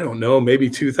don't know, maybe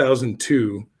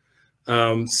 2002,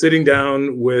 sitting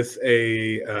down with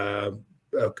a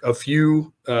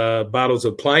few bottles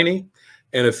of Pliny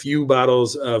and a few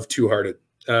bottles of Two Hearted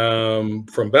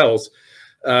from Bell's,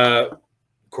 of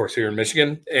course, here in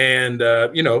Michigan. And,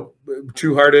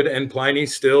 Two Hearted and Pliny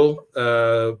still,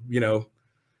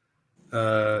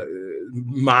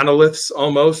 monoliths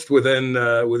almost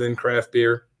within craft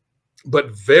beer,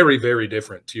 but very, very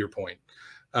different, to your point.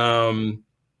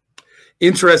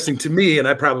 Interesting to me, and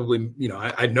I probably,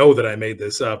 I know that I made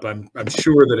this up. I'm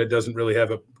sure that it doesn't really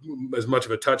have as much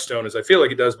of a touchstone as I feel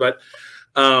like it does, but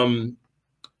that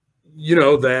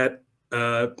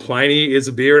Pliny is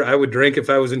a beer I would drink if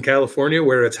I was in California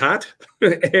where it's hot,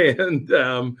 and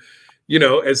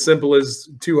as simple as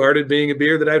Two Hearted being a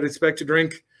beer that I would expect to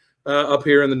drink up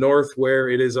here in the north where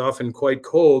it is often quite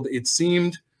cold. It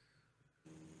seemed.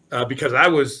 Because I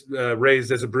was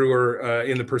raised as a brewer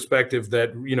in the perspective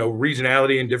that,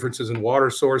 regionality and differences in water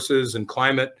sources and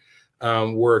climate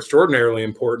were extraordinarily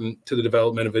important to the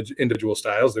development of individual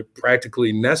styles. They're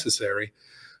practically necessary.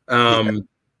 That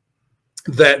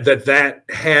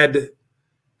had,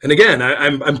 and again,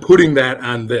 I'm putting that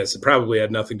on this. It probably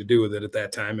had nothing to do with it at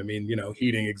that time. I mean,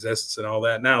 heating exists and all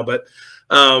that now, but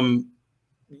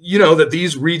that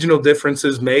these regional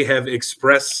differences may have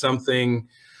expressed something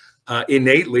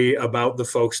innately about the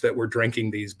folks that were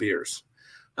drinking these beers.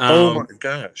 Oh my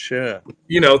gosh, yeah.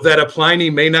 That a Pliny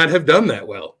may not have done that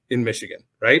well in Michigan,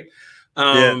 right?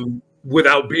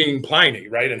 Without being Pliny,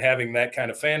 right? And having that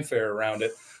kind of fanfare around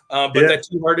it. But that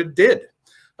Two Hearted did.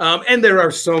 And there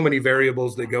are so many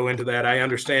variables that go into that. I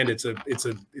understand it's a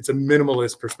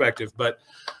minimalist perspective, but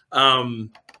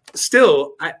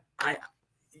still, I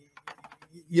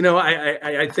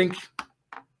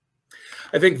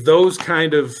think those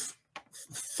kind of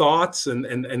thoughts and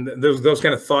those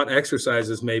kind of thought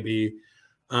exercises maybe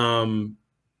don't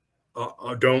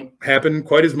happen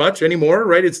quite as much anymore,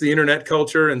 right? It's the internet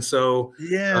culture, and so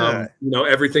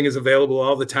everything is available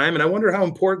all the time. And I wonder how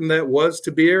important that was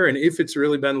to beer, and if it's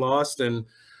really been lost, and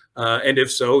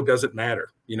if so, does it matter?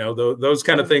 Those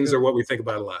kind of things are what we think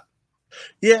about a lot.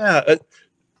 Yeah.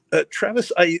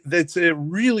 Travis, that's a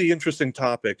really interesting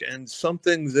topic, and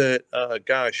something that,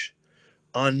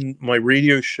 on my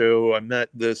radio show, I met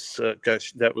this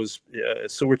that was,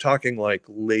 so we're talking like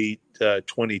late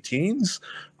 20-teens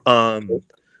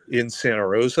in Santa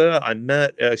Rosa. I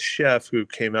met a chef who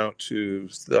came out to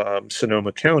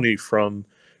Sonoma County from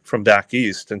back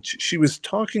east, and she was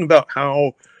talking about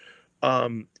how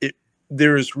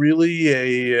there's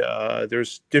really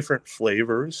there's different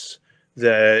flavors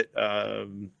that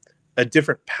a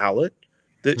different palate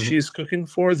that she's cooking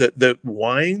for, that the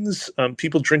wines,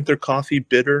 people drink their coffee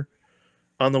bitter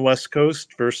on the West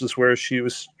Coast versus where she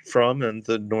was from in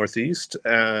the Northeast.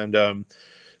 And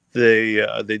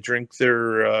they drink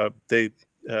their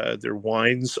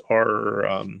wines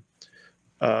are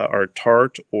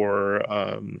tart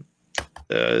or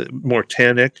more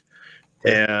tannic.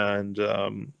 And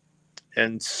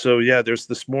so, there's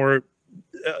this more,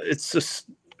 it's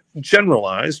just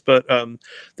generalized, but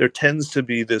there tends to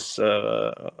be this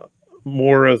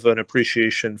more of an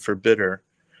appreciation for bitter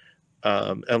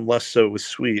and less so with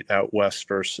sweet out west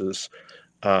versus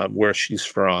where she's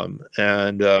from.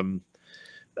 And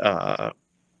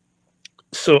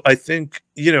so I think,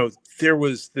 there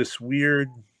was this weird,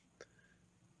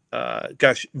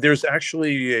 there's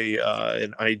actually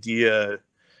an idea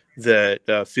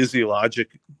that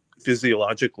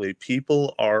physiologically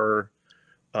people are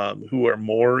who are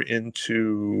more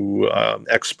into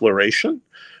exploration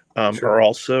Sure. are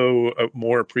also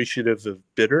more appreciative of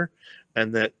bitter,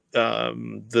 and that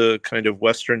the kind of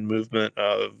Western movement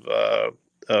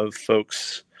of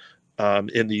folks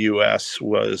in the U.S.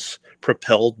 was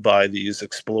propelled by these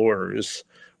explorers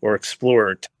or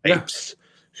explorer Yeah. types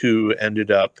who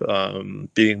ended up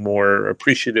being more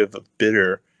appreciative of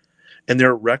bitter. And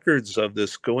there are records of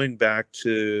this going back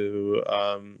to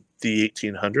the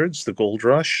 1800s, the gold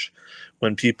rush,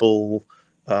 when people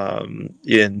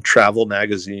in travel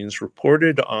magazines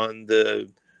reported on the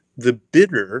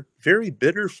bitter, very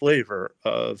bitter flavor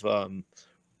of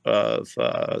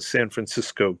San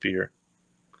Francisco beer.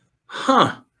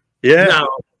 Huh. Yeah, Now,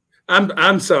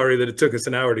 I'm sorry that it took us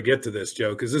an hour to get to this, Joe,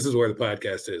 because this is where the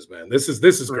podcast is, man. This is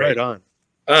right great. on.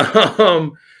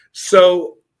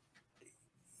 So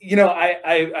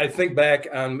I think back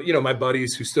on my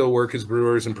buddies who still work as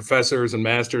brewers and professors and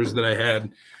masters that I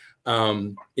had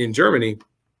in Germany,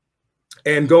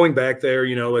 and going back there,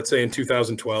 let's say in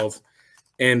 2012,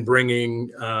 and bringing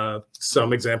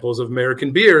some examples of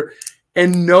American beer,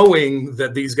 and knowing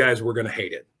that these guys were going to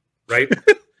hate it, right?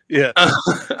 Yeah.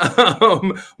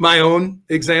 My own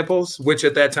examples, which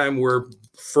at that time were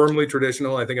firmly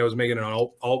traditional. I think I was making an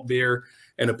alt beer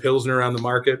and a Pilsner on the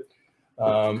market.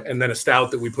 And then a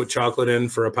stout that we put chocolate in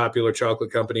for a popular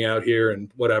chocolate company out here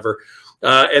and whatever.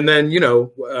 And then,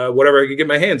 whatever I could get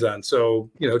my hands on. So,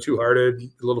 Two Hearted,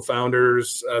 Little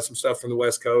Founders, some stuff from the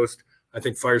West Coast. I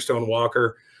think Firestone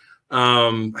Walker.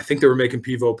 I think they were making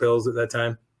Pivo pills at that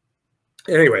time.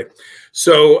 Anyway,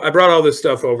 so I brought all this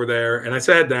stuff over there and I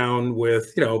sat down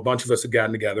with, a bunch of us had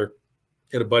gotten together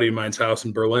at a buddy of mine's house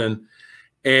in Berlin.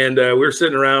 And we were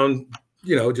sitting around,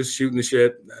 just shooting the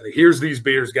shit. Here's these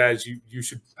beers, guys.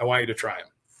 I want you to try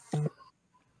them.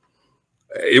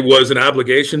 It was an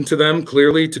obligation to them,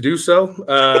 clearly, to do so.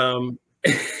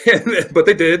 But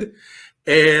they did.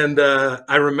 And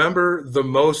I remember the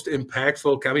most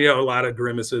impactful comment, a lot of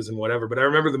grimaces and whatever, but I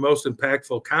remember the most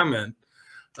impactful comment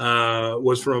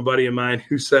was from a buddy of mine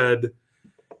who said,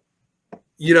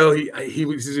 he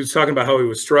was talking about how he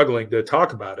was struggling to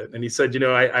talk about it. And he said,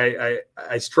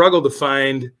 I struggle to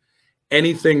find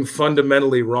anything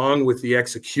fundamentally wrong with the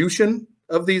execution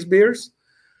of these beers.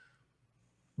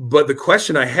 But the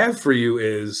question I have for you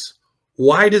is,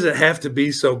 why does it have to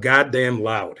be so goddamn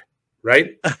loud?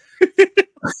 Right?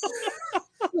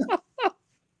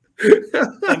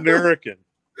 American.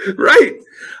 Right.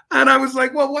 And I was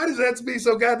like, well, why does it have to be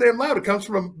so goddamn loud? It comes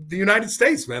from the United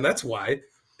States, man. That's why.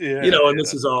 Yeah, and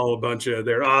this is all a bunch of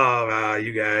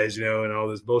you guys, and all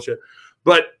this bullshit.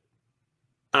 But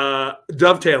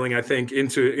dovetailing, I think,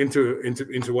 into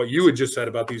what you had just said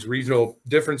about these regional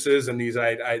differences and these,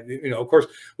 of course,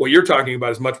 what you're talking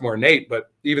about is much more innate,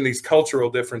 but even these cultural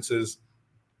differences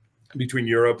between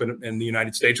Europe and the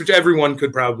United States, which everyone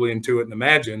could probably intuit and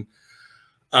imagine.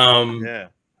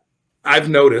 I've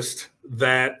noticed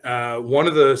that one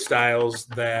of the styles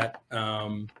that,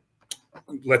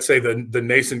 let's say the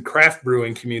nascent craft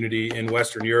brewing community in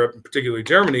Western Europe, and particularly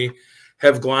Germany,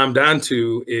 have glommed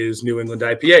onto is New England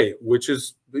IPA, which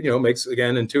is, makes,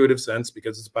 again, intuitive sense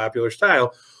because it's a popular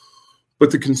style.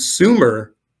 But the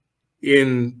consumer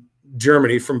in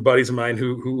Germany, from buddies of mine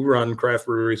who run craft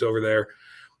breweries over there,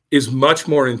 is much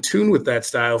more in tune with that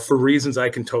style for reasons I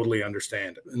can totally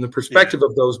understand. And the perspective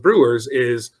of those brewers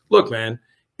is, look, man,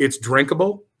 it's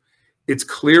drinkable. It's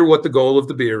clear what the goal of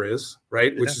the beer is,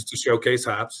 right? Which is to showcase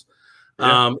hops.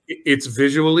 It's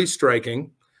visually striking.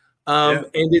 And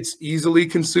it's easily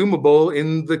consumable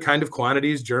in the kind of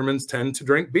quantities Germans tend to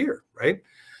drink beer, right?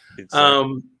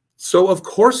 Exactly. So of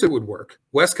course it would work.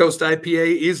 West Coast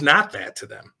IPA is not that to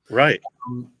them. Right.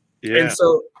 And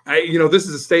so this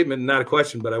is a statement, not a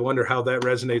question, but I wonder how that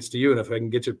resonates to you and if I can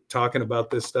get you talking about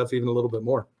this stuff even a little bit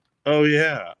more. Oh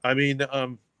yeah. I mean,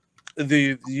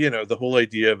 the whole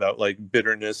idea about like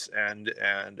bitterness and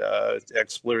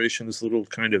exploration is a little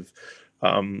kind of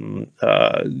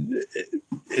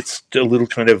it's a little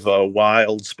kind of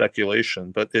wild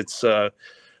speculation, but it's I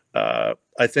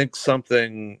think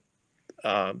something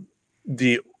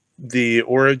the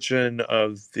origin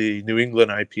of the New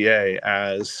England IPA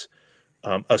as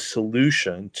a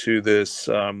solution to this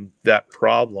that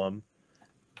problem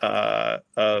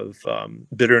of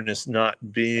bitterness not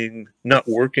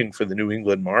working for the New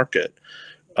England market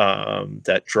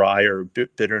that drier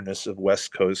bitterness of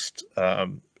West Coast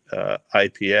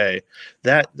IPA.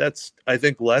 That's I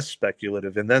think less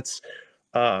speculative, and that's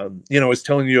I was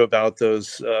telling you about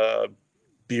those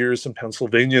beers in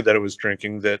Pennsylvania that I was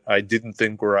drinking that I didn't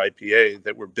think were IPA,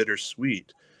 that were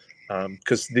bittersweet,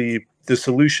 because the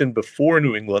solution before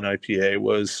New England IPA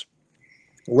was,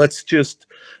 let's just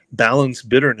balance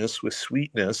bitterness with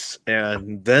sweetness,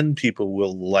 and then people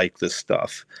will like this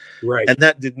stuff. Right. And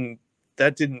that didn't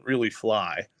really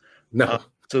fly. No.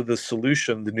 So the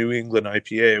solution, the New England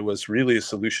IPA, was really a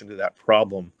solution to that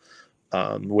problem,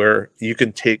 where you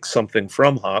can take something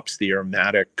from hops, the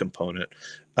aromatic component,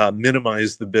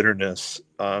 minimize the bitterness.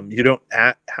 You don't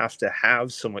have to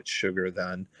have so much sugar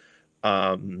then.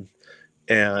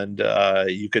 And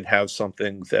you could have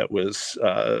something that was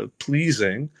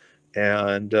pleasing,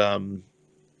 and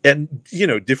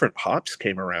different hops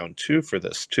came around too for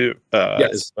this too,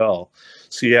 Yes. as well.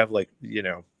 So you have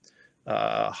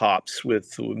hops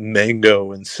with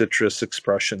mango and citrus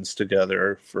expressions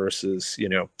together versus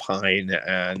pine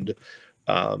and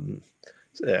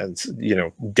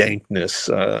dankness,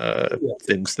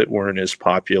 things that weren't as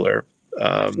popular.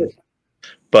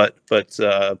 But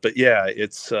yeah,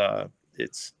 it's the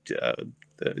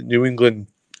New England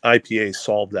IPA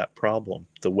solved that problem,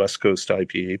 the West Coast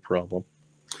IPA problem.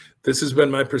 This has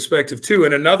been my perspective too,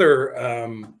 and another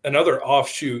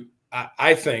offshoot,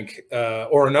 I think,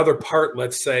 or another part,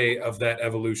 let's say, of that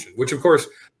evolution, which of course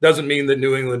doesn't mean that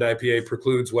New England IPA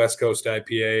precludes West Coast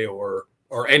IPA or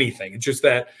anything. It's just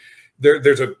that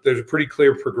there's a pretty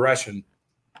clear progression.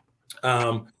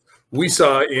 We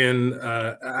saw in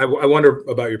I wonder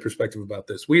about your perspective about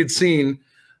this. We had seen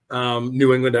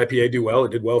New England IPA do well.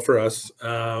 It did well for us.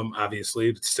 Obviously,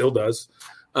 it still does.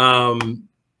 And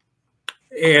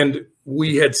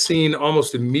we had seen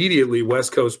almost immediately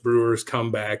West Coast brewers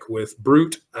come back with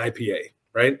Brut IPA,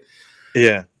 right?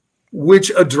 Yeah.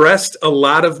 Which addressed a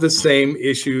lot of the same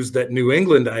issues that New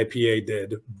England IPA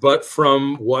did, but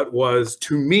from what was,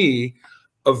 to me,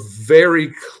 a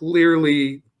very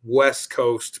clearly West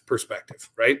Coast perspective,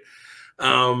 right?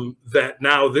 That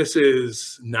now this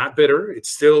is not bitter. It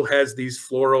still has these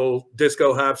floral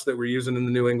disco hops that we're using in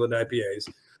the New England IPAs,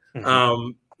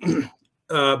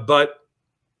 but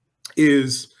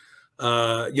is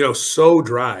so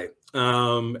dry,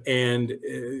 and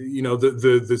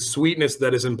the sweetness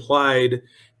that is implied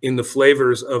in the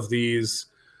flavors of these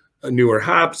newer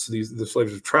hops, the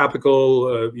flavors of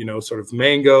tropical, sort of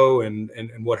mango and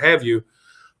what have you,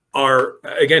 are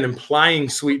again implying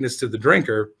sweetness to the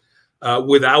drinker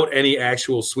without any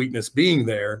actual sweetness being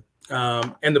there.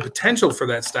 And the potential for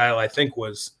that style, I think,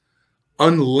 was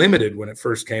unlimited when it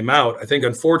first came out. I think,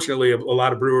 unfortunately, a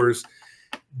lot of brewers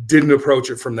didn't approach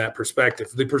it from that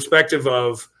perspective. The perspective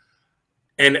of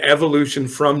an evolution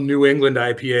from New England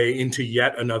IPA into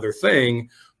yet another thing,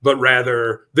 but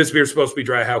rather, this beer's supposed to be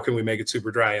dry. How can we make it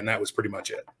super dry? And that was pretty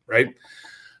much it, right?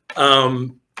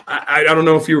 I don't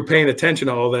know if you were paying attention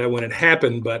to all that when it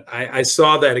happened, but I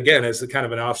saw that again as a kind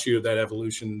of an offshoot of that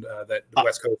evolution that the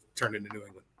West Coast turned into New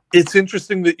England. It's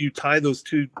interesting that you tie those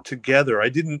two together. I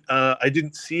didn't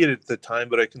see it at the time,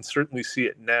 but I can certainly see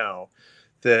it now.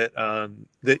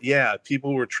 That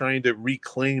people were trying to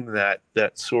reclaim that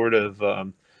sort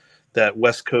of that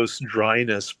West Coast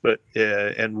dryness, but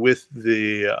and with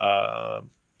the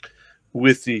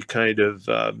kind of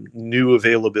new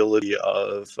availability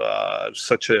of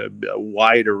such a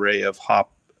wide array of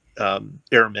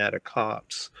aromatic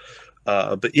hops.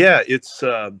 But yeah, it's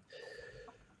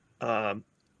I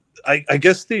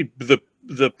guess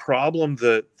the problem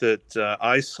that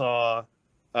I saw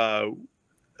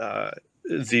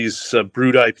these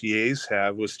Brut IPAs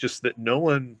have was just that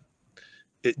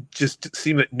it just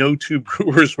seemed that no two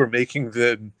brewers were making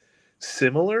them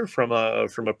similar from a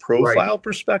profile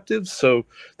perspective. So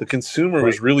the consumer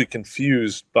was really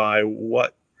confused by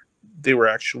what they were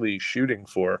actually shooting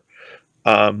for.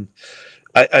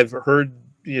 I've heard,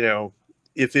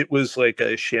 if it was like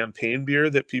a champagne beer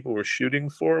that people were shooting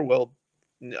for, well,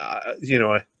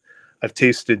 I've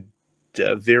tasted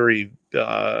very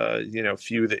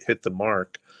few that hit the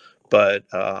mark, but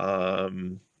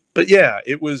yeah,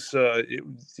 it was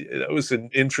an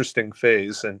interesting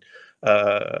phase, and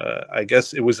I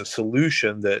guess it was a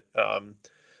solution that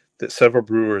several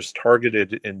brewers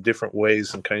targeted in different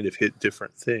ways and kind of hit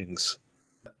different things.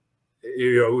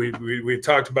 We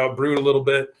talked about Brut a little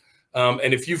bit,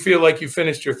 and if you feel like you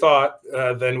finished your thought,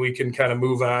 then we can kind of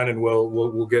move on, and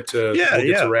we'll get to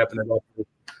to wrapping it up.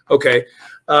 Okay.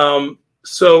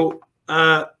 So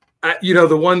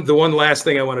the one last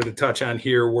thing I wanted to touch on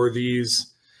here were these.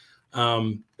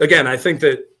 Again, I think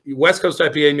that West Coast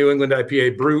IPA, New England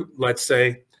IPA, Brut, let's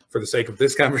say, for the sake of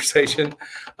this conversation,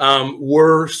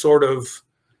 were sort of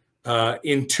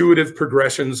intuitive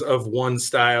progressions of one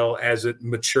style as it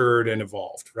matured and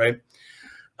evolved, right?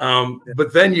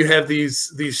 But then you have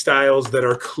these styles that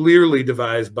are clearly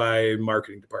devised by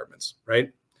marketing departments,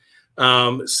 right?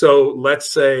 So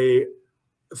let's say,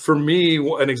 for me,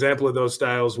 an example of those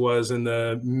styles was in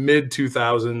the mid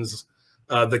 2000s,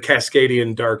 the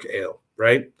Cascadian Dark Ale,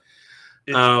 right?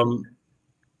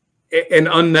 An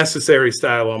unnecessary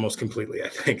style almost completely, I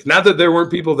think. Not that there weren't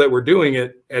people that were doing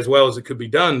it as well as it could be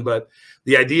done, but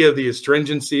the idea of the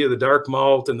astringency of the dark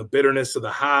malt and the bitterness of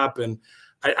the hop, and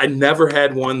I never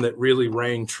had one that really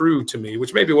rang true to me,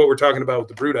 which may be what we're talking about with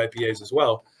the Brut IPAs as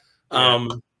well. Yeah.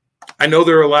 I know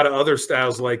there are a lot of other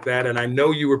styles like that, and I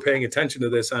know you were paying attention to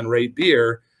this on Rate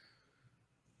Beer.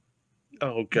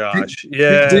 Oh gosh,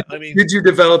 yeah. Did you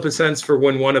develop a sense for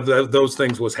when one of those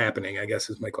things was happening? I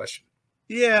guess is my question.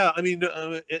 Yeah, I mean,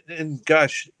 and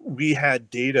gosh, we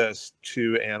had data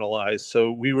to analyze,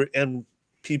 so we were, and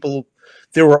people,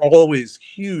 there were always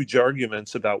huge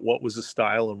arguments about what was a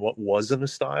style and what wasn't a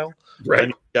style. Right. I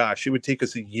mean, gosh, it would take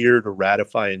us a year to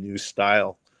ratify a new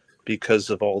style because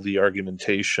of all the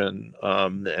argumentation,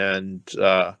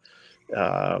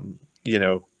 you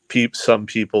know, some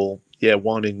people, yeah,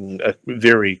 wanting a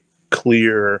very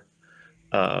clear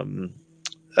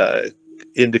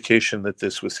indication that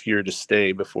this was here to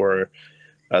stay before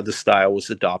the style was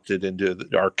adopted into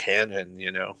our canon.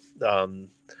 You know,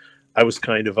 I was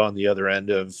kind of on the other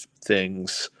end of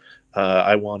things.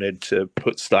 I wanted to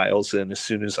put styles in as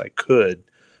soon as I could,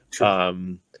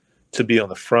 to be on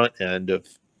the front end of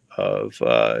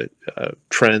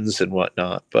trends and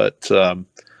whatnot. But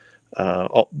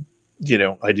you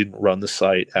know, I didn't run the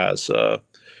site as a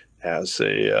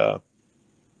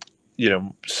you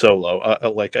know, solo.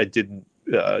 Like I didn't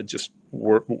just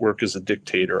work as a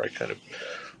dictator. I kind of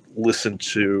listened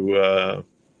to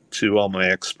all my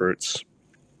experts.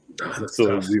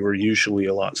 So we were usually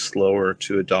a lot slower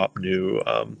to adopt new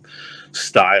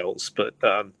styles, but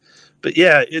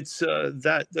yeah, it's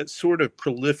that sort of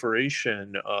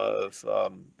proliferation of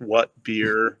what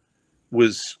beer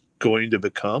was going to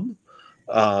become.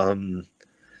 And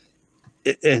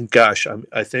gosh,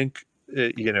 I think,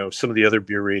 you know, some of the other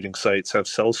beer rating sites have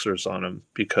seltzers on them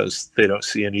because they don't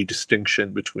see any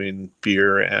distinction between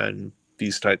beer and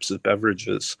these types of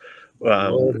beverages.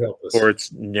 Or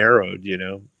it's narrowed, you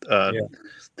know,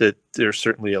 that there's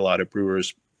certainly a lot of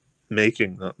brewers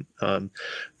making them.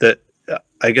 That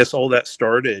I guess all that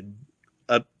started,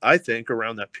 I think,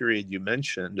 around that period you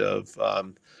mentioned of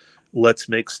let's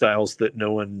make styles that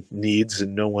no one needs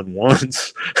and no one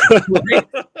wants. Right.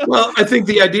 Well, I think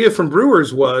the idea from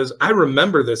brewers was, I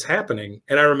remember this happening,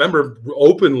 and I remember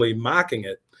openly mocking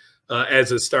it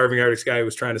as a starving artist guy who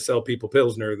was trying to sell people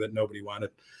Pilsner that nobody wanted.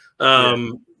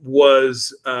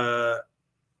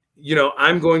 You know,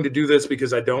 I'm going to do this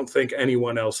because I don't think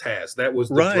anyone else has. That was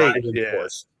the driving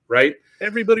force, right?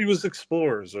 Everybody was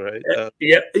explorers, right?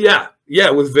 Yeah,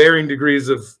 with varying degrees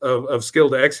of skill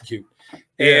to execute.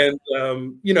 And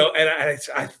you know, and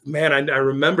I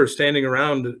remember standing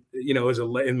around, you know,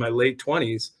 in my late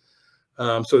 20s,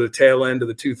 so the tail end of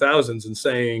the 2000s, and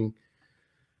saying,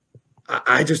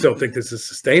 I just don't think this is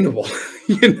sustainable.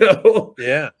 You know,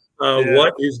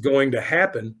 what is going to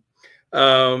happen?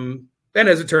 And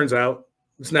as it turns out,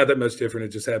 it's not that much different. It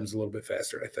just happens a little bit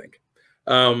faster, I think.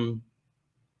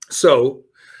 So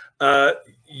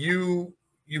you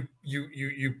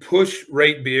push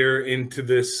Rate Beer into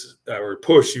this, or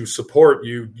you support,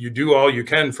 you do all you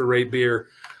can for Rate Beer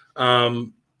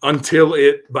until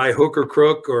it, by hook or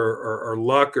crook or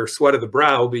luck or sweat of the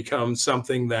brow, becomes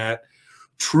something that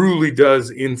truly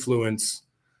does influence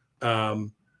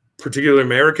particularly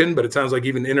American, but it sounds like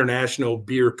even international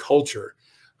beer culture,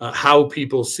 how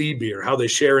people see beer, how they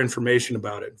share information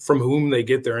about it, from whom they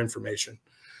get their information.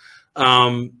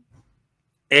 And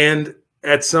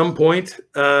at some point,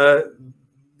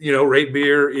 you know, Rate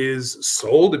Beer is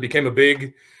sold. It became a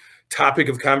big topic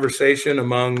of conversation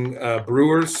among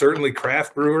brewers, certainly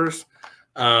craft brewers.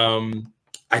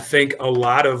 I think a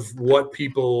lot of what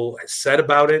people said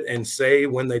about it and say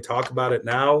when they talk about it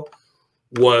now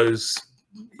was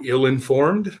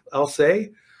ill-informed, I'll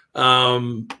say.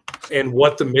 And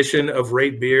what the mission of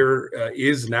Rate Beer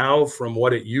is now from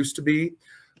what it used to be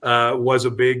was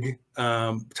a big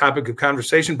topic of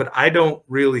conversation, but I don't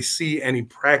really see any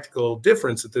practical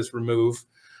difference at this remove.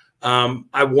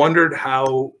 I wondered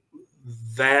how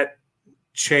that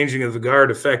changing of the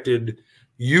guard affected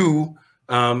you,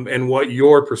 and what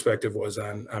your perspective was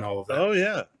on all of that. Oh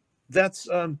yeah, that's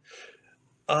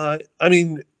I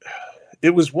mean,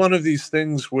 it was one of these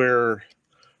things where,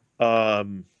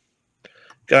 um,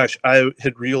 gosh, I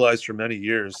had realized for many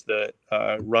years that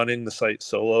running the site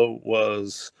solo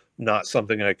was not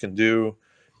something I can do,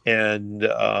 and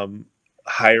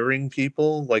hiring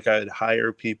people, like I'd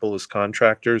hire people as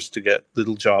contractors to get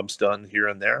little jobs done here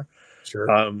and there. Sure.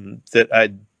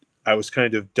 That I was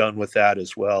kind of done with that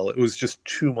as well. It was just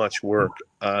too much work,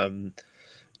 and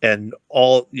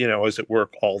all I was at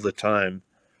work all the time.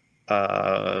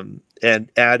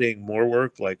 And adding more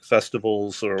work like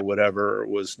festivals or whatever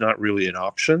was not really an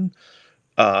option.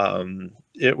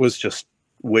 It was just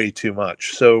way too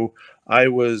much. So I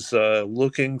was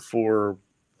looking for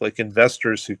like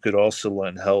investors who could also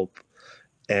lend help,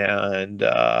 and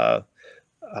it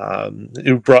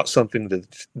brought something to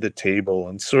the table.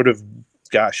 And sort of,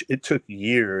 gosh, it took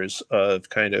years of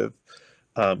kind of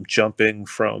jumping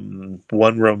from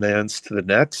one romance to the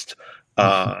next.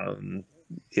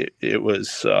 It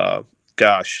was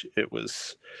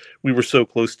we were so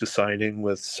close to signing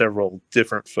with several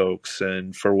different folks,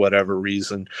 and for whatever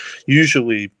reason,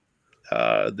 usually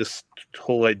this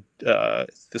whole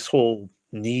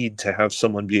need to have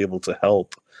someone be able to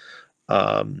help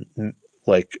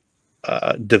like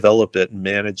develop it and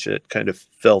manage it kind of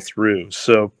fell through.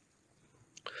 So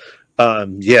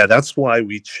that's why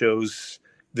we chose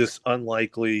this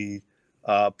unlikely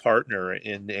partner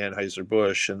in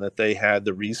Anheuser-Busch, and that they had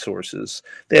the resources.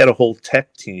 They had a whole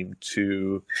tech team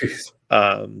to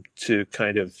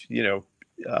kind of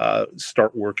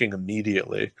start working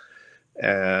immediately.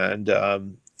 And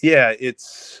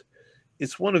it's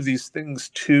one of these things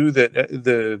too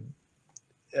that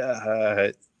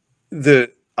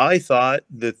I thought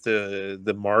that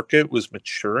the market was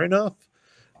mature enough.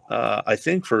 I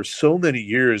think for so many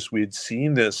years we'd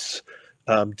seen this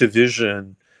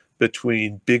division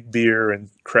between big beer and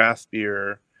craft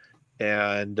beer,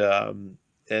 and how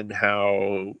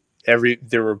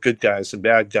there were good guys and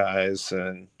bad guys,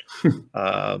 and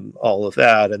all of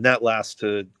that, and that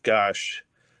lasted,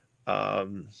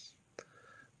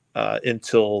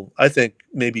 until I think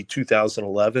maybe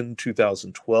 2011,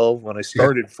 2012, when I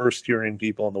started first hearing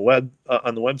people on the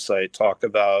website talk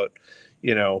about,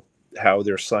 how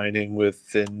they're signing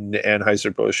with an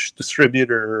Anheuser-Busch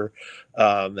distributor,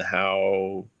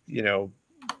 how,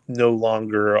 no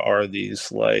longer are these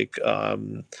like,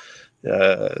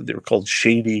 they're called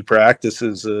shady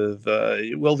practices of,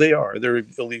 they're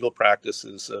illegal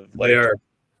practices of, like, They are.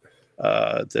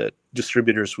 that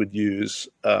distributors would use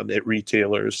at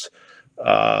retailers,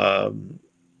 that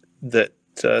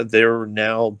they're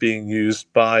now being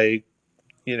used by,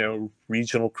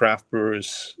 regional craft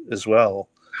brewers as well.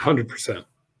 100%.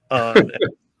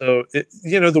 So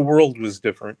the world was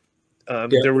different.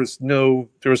 There was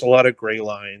a lot of gray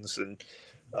lines, and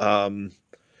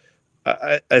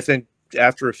I think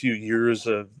after a few years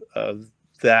of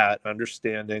that,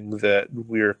 understanding that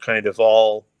we're kind of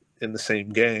all in the same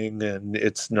gang, and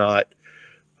it's not,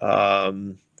 I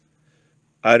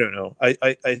don't know.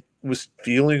 I was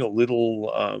feeling a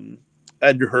little,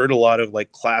 I'd heard a lot of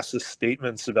like classist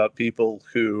statements about people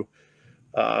who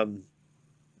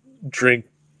drink,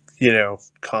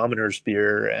 commoner's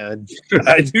beer, and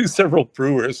I knew several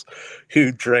brewers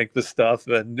who drank the stuff,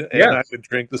 and I would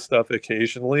drink the stuff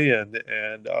occasionally, and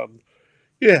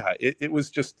it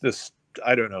was just this,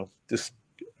 I don't know, this,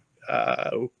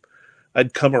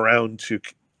 I'd come around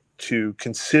to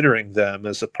considering them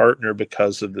as a partner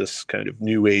because of this kind of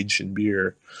new age in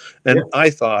beer, and I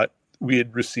thought we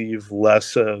had received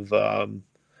less of a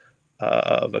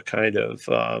kind of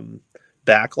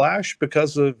backlash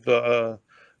because of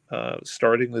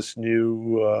starting this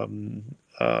new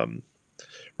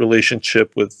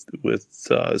relationship with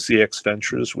ZX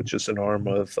Ventures, which is an arm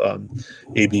of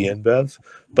AB InBev.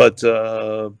 But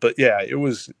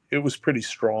it was pretty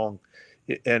strong,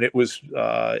 and it was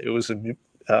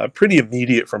pretty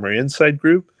immediate from our inside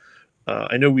group.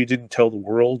 I know we didn't tell the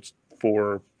world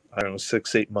for, I don't know,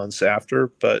 6-8 months after,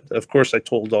 but of course I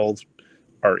told all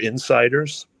our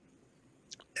insiders,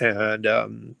 and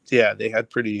they had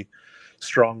pretty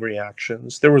strong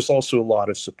reactions. There was also a lot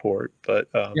of support, but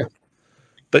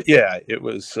it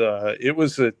was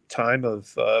a time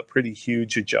of pretty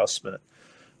huge adjustment.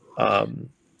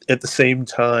 At the same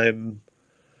time,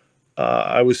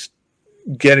 I was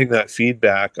getting that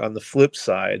feedback. On the flip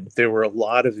side, there were a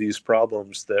lot of these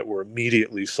problems that were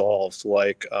immediately solved,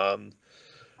 like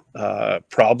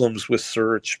problems with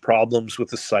search, problems with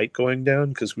the site going down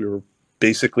because we were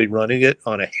basically running it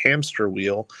on a hamster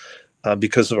wheel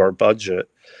because of our budget.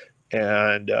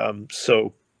 And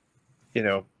so,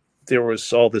 there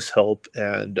was all this help,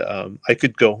 and I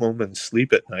could go home and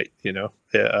sleep at night,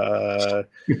 Yep.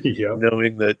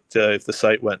 knowing that if the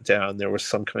site went down, there was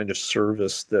some kind of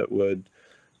service that would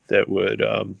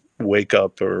wake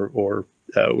up or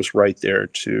was right there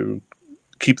to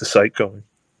keep the site going.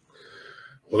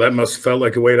 Well, that must have felt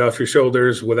like a weight off your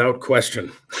shoulders without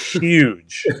question.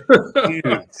 Huge.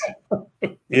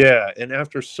 Yeah, and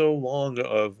after so long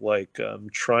of like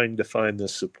trying to find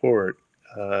this support,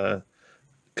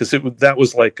 because that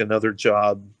was like another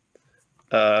job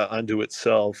unto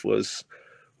itself, was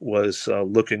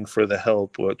looking for the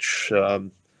help, which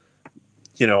often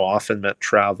meant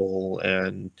travel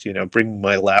and bringing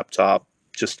my laptop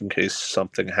just in case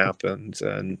something happened,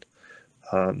 and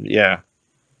yeah.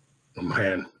 Oh,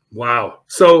 man. Wow.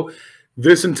 So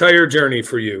this entire journey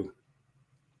for you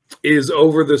is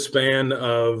over the span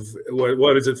of,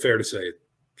 what is it fair to say,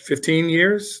 15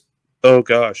 years? Oh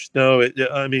gosh, no.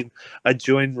 I mean, I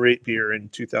joined Rate Beer in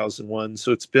 2001,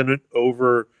 so it's been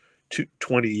over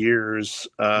 20 years.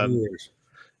 Years.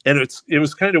 And it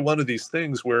was kind of one of these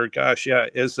things where, gosh, yeah,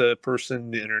 as a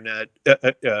person,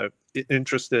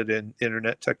 interested in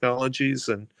internet technologies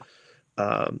and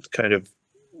kind of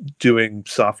doing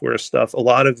software stuff, a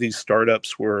lot of these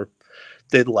startups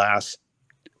they'd last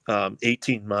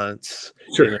 18 months,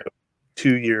 Sure.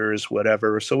 2 years,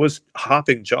 whatever. So I was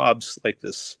hopping jobs like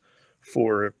this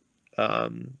for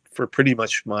pretty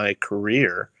much my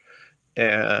career,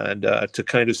 and to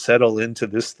kind of settle into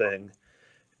this thing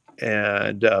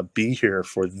and be here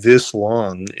for this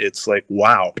long, it's like,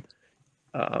 wow,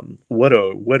 what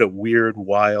a weird,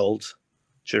 wild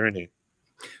journey.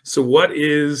 So what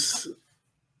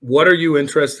are you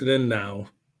interested in now?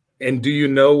 And do you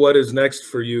know what is next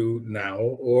for you now?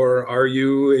 Or are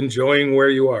you enjoying where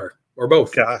you are? Or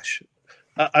both? Gosh,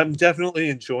 I'm definitely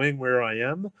enjoying where I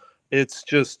am. It's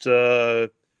just, we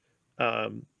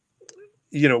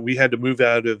had to move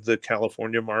out of the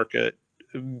California market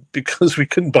because we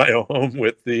couldn't buy a home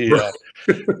with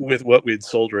with what we'd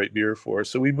sold Rate Beer for.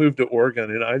 So we moved to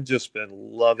Oregon, and I've just been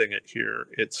loving it here.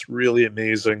 It's really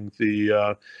amazing.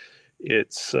 I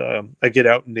get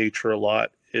out in nature a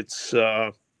lot. It's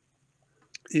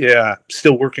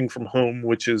still working from home,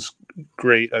 which is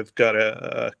great. I've got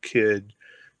a kid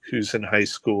who's in high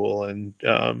school, and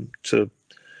to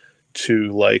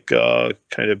like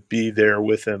kind of be there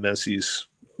with him as he's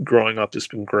growing up has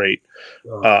been great.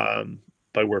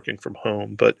 By working from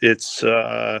home. But it's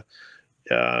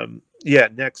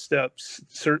next steps,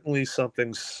 certainly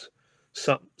something's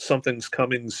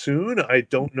coming soon. I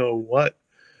don't know what.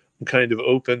 I'm kind of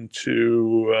open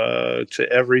to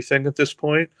everything at this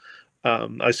point.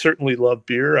 I certainly love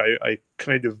beer. I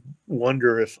kind of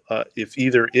wonder if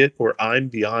either it or I'm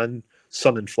beyond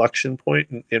some inflection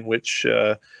point in which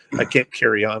I can't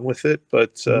carry on with it.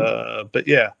 But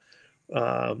yeah,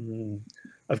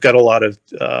 I've got a lot of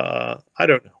I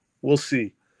don't know. We'll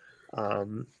see.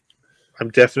 I'm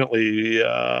definitely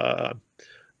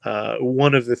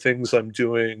one of the things I'm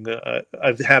doing.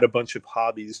 I've had a bunch of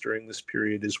hobbies during this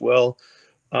period as well,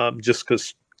 just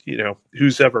because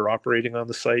who's ever operating on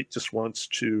the site just wants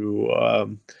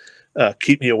to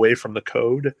keep me away from the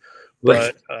code.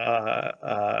 Right.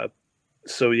 But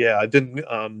so yeah, I've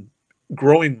been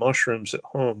growing mushrooms at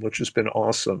home, which has been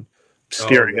awesome.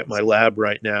 Staring at my lab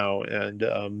right now,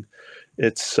 and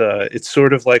it's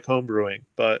sort of like home brewing,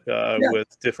 but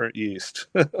with different yeast.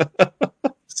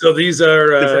 So these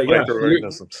are different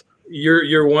microorganisms.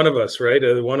 You're one of us, right?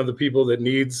 One of the people that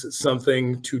needs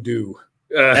something to do.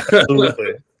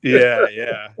 Absolutely.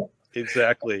 Yeah,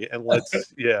 exactly. And let's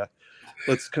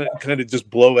kind of just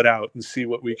blow it out and see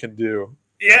what we can do.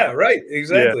 Yeah, right.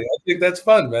 Exactly. Yeah. I think that's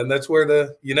fun, man. That's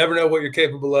where you never know what you're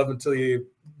capable of until you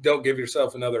don't give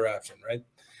yourself another option, right?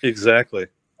 Exactly.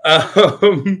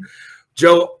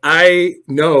 Joe, I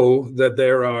know that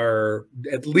there are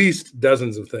at least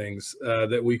dozens of things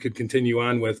that we could continue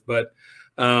on with, but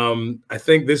I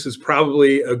think this is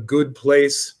probably a good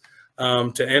place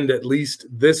to end at least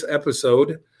this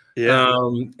episode. Yeah.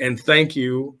 And thank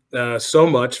you so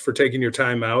much for taking your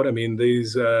time out. I mean,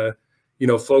 these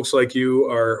folks like you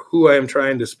are who I am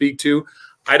trying to speak to.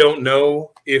 I don't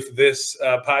know if this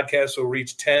podcast will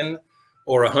reach 10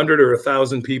 or 100 or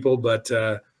 1,000 people, but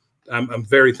I'm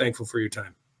very thankful for your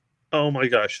time. Oh my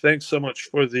gosh. Thanks so much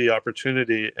for the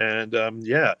opportunity. And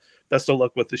best of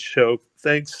luck with the show.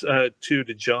 Thanks to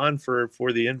John for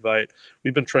the invite.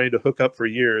 We've been trying to hook up for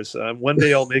years. One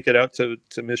day I'll make it out to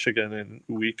Michigan and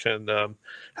we can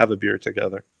have a beer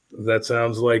together. That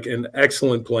sounds like an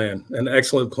excellent plan.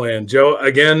 Joe,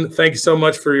 again, thank you so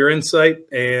much for your insight,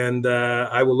 and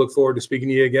I will look forward to speaking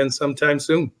to you again sometime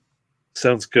soon.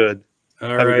 Sounds good.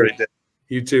 All right. Have a great day.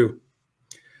 You too.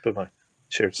 Bye-bye.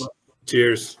 Cheers.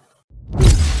 Cheers.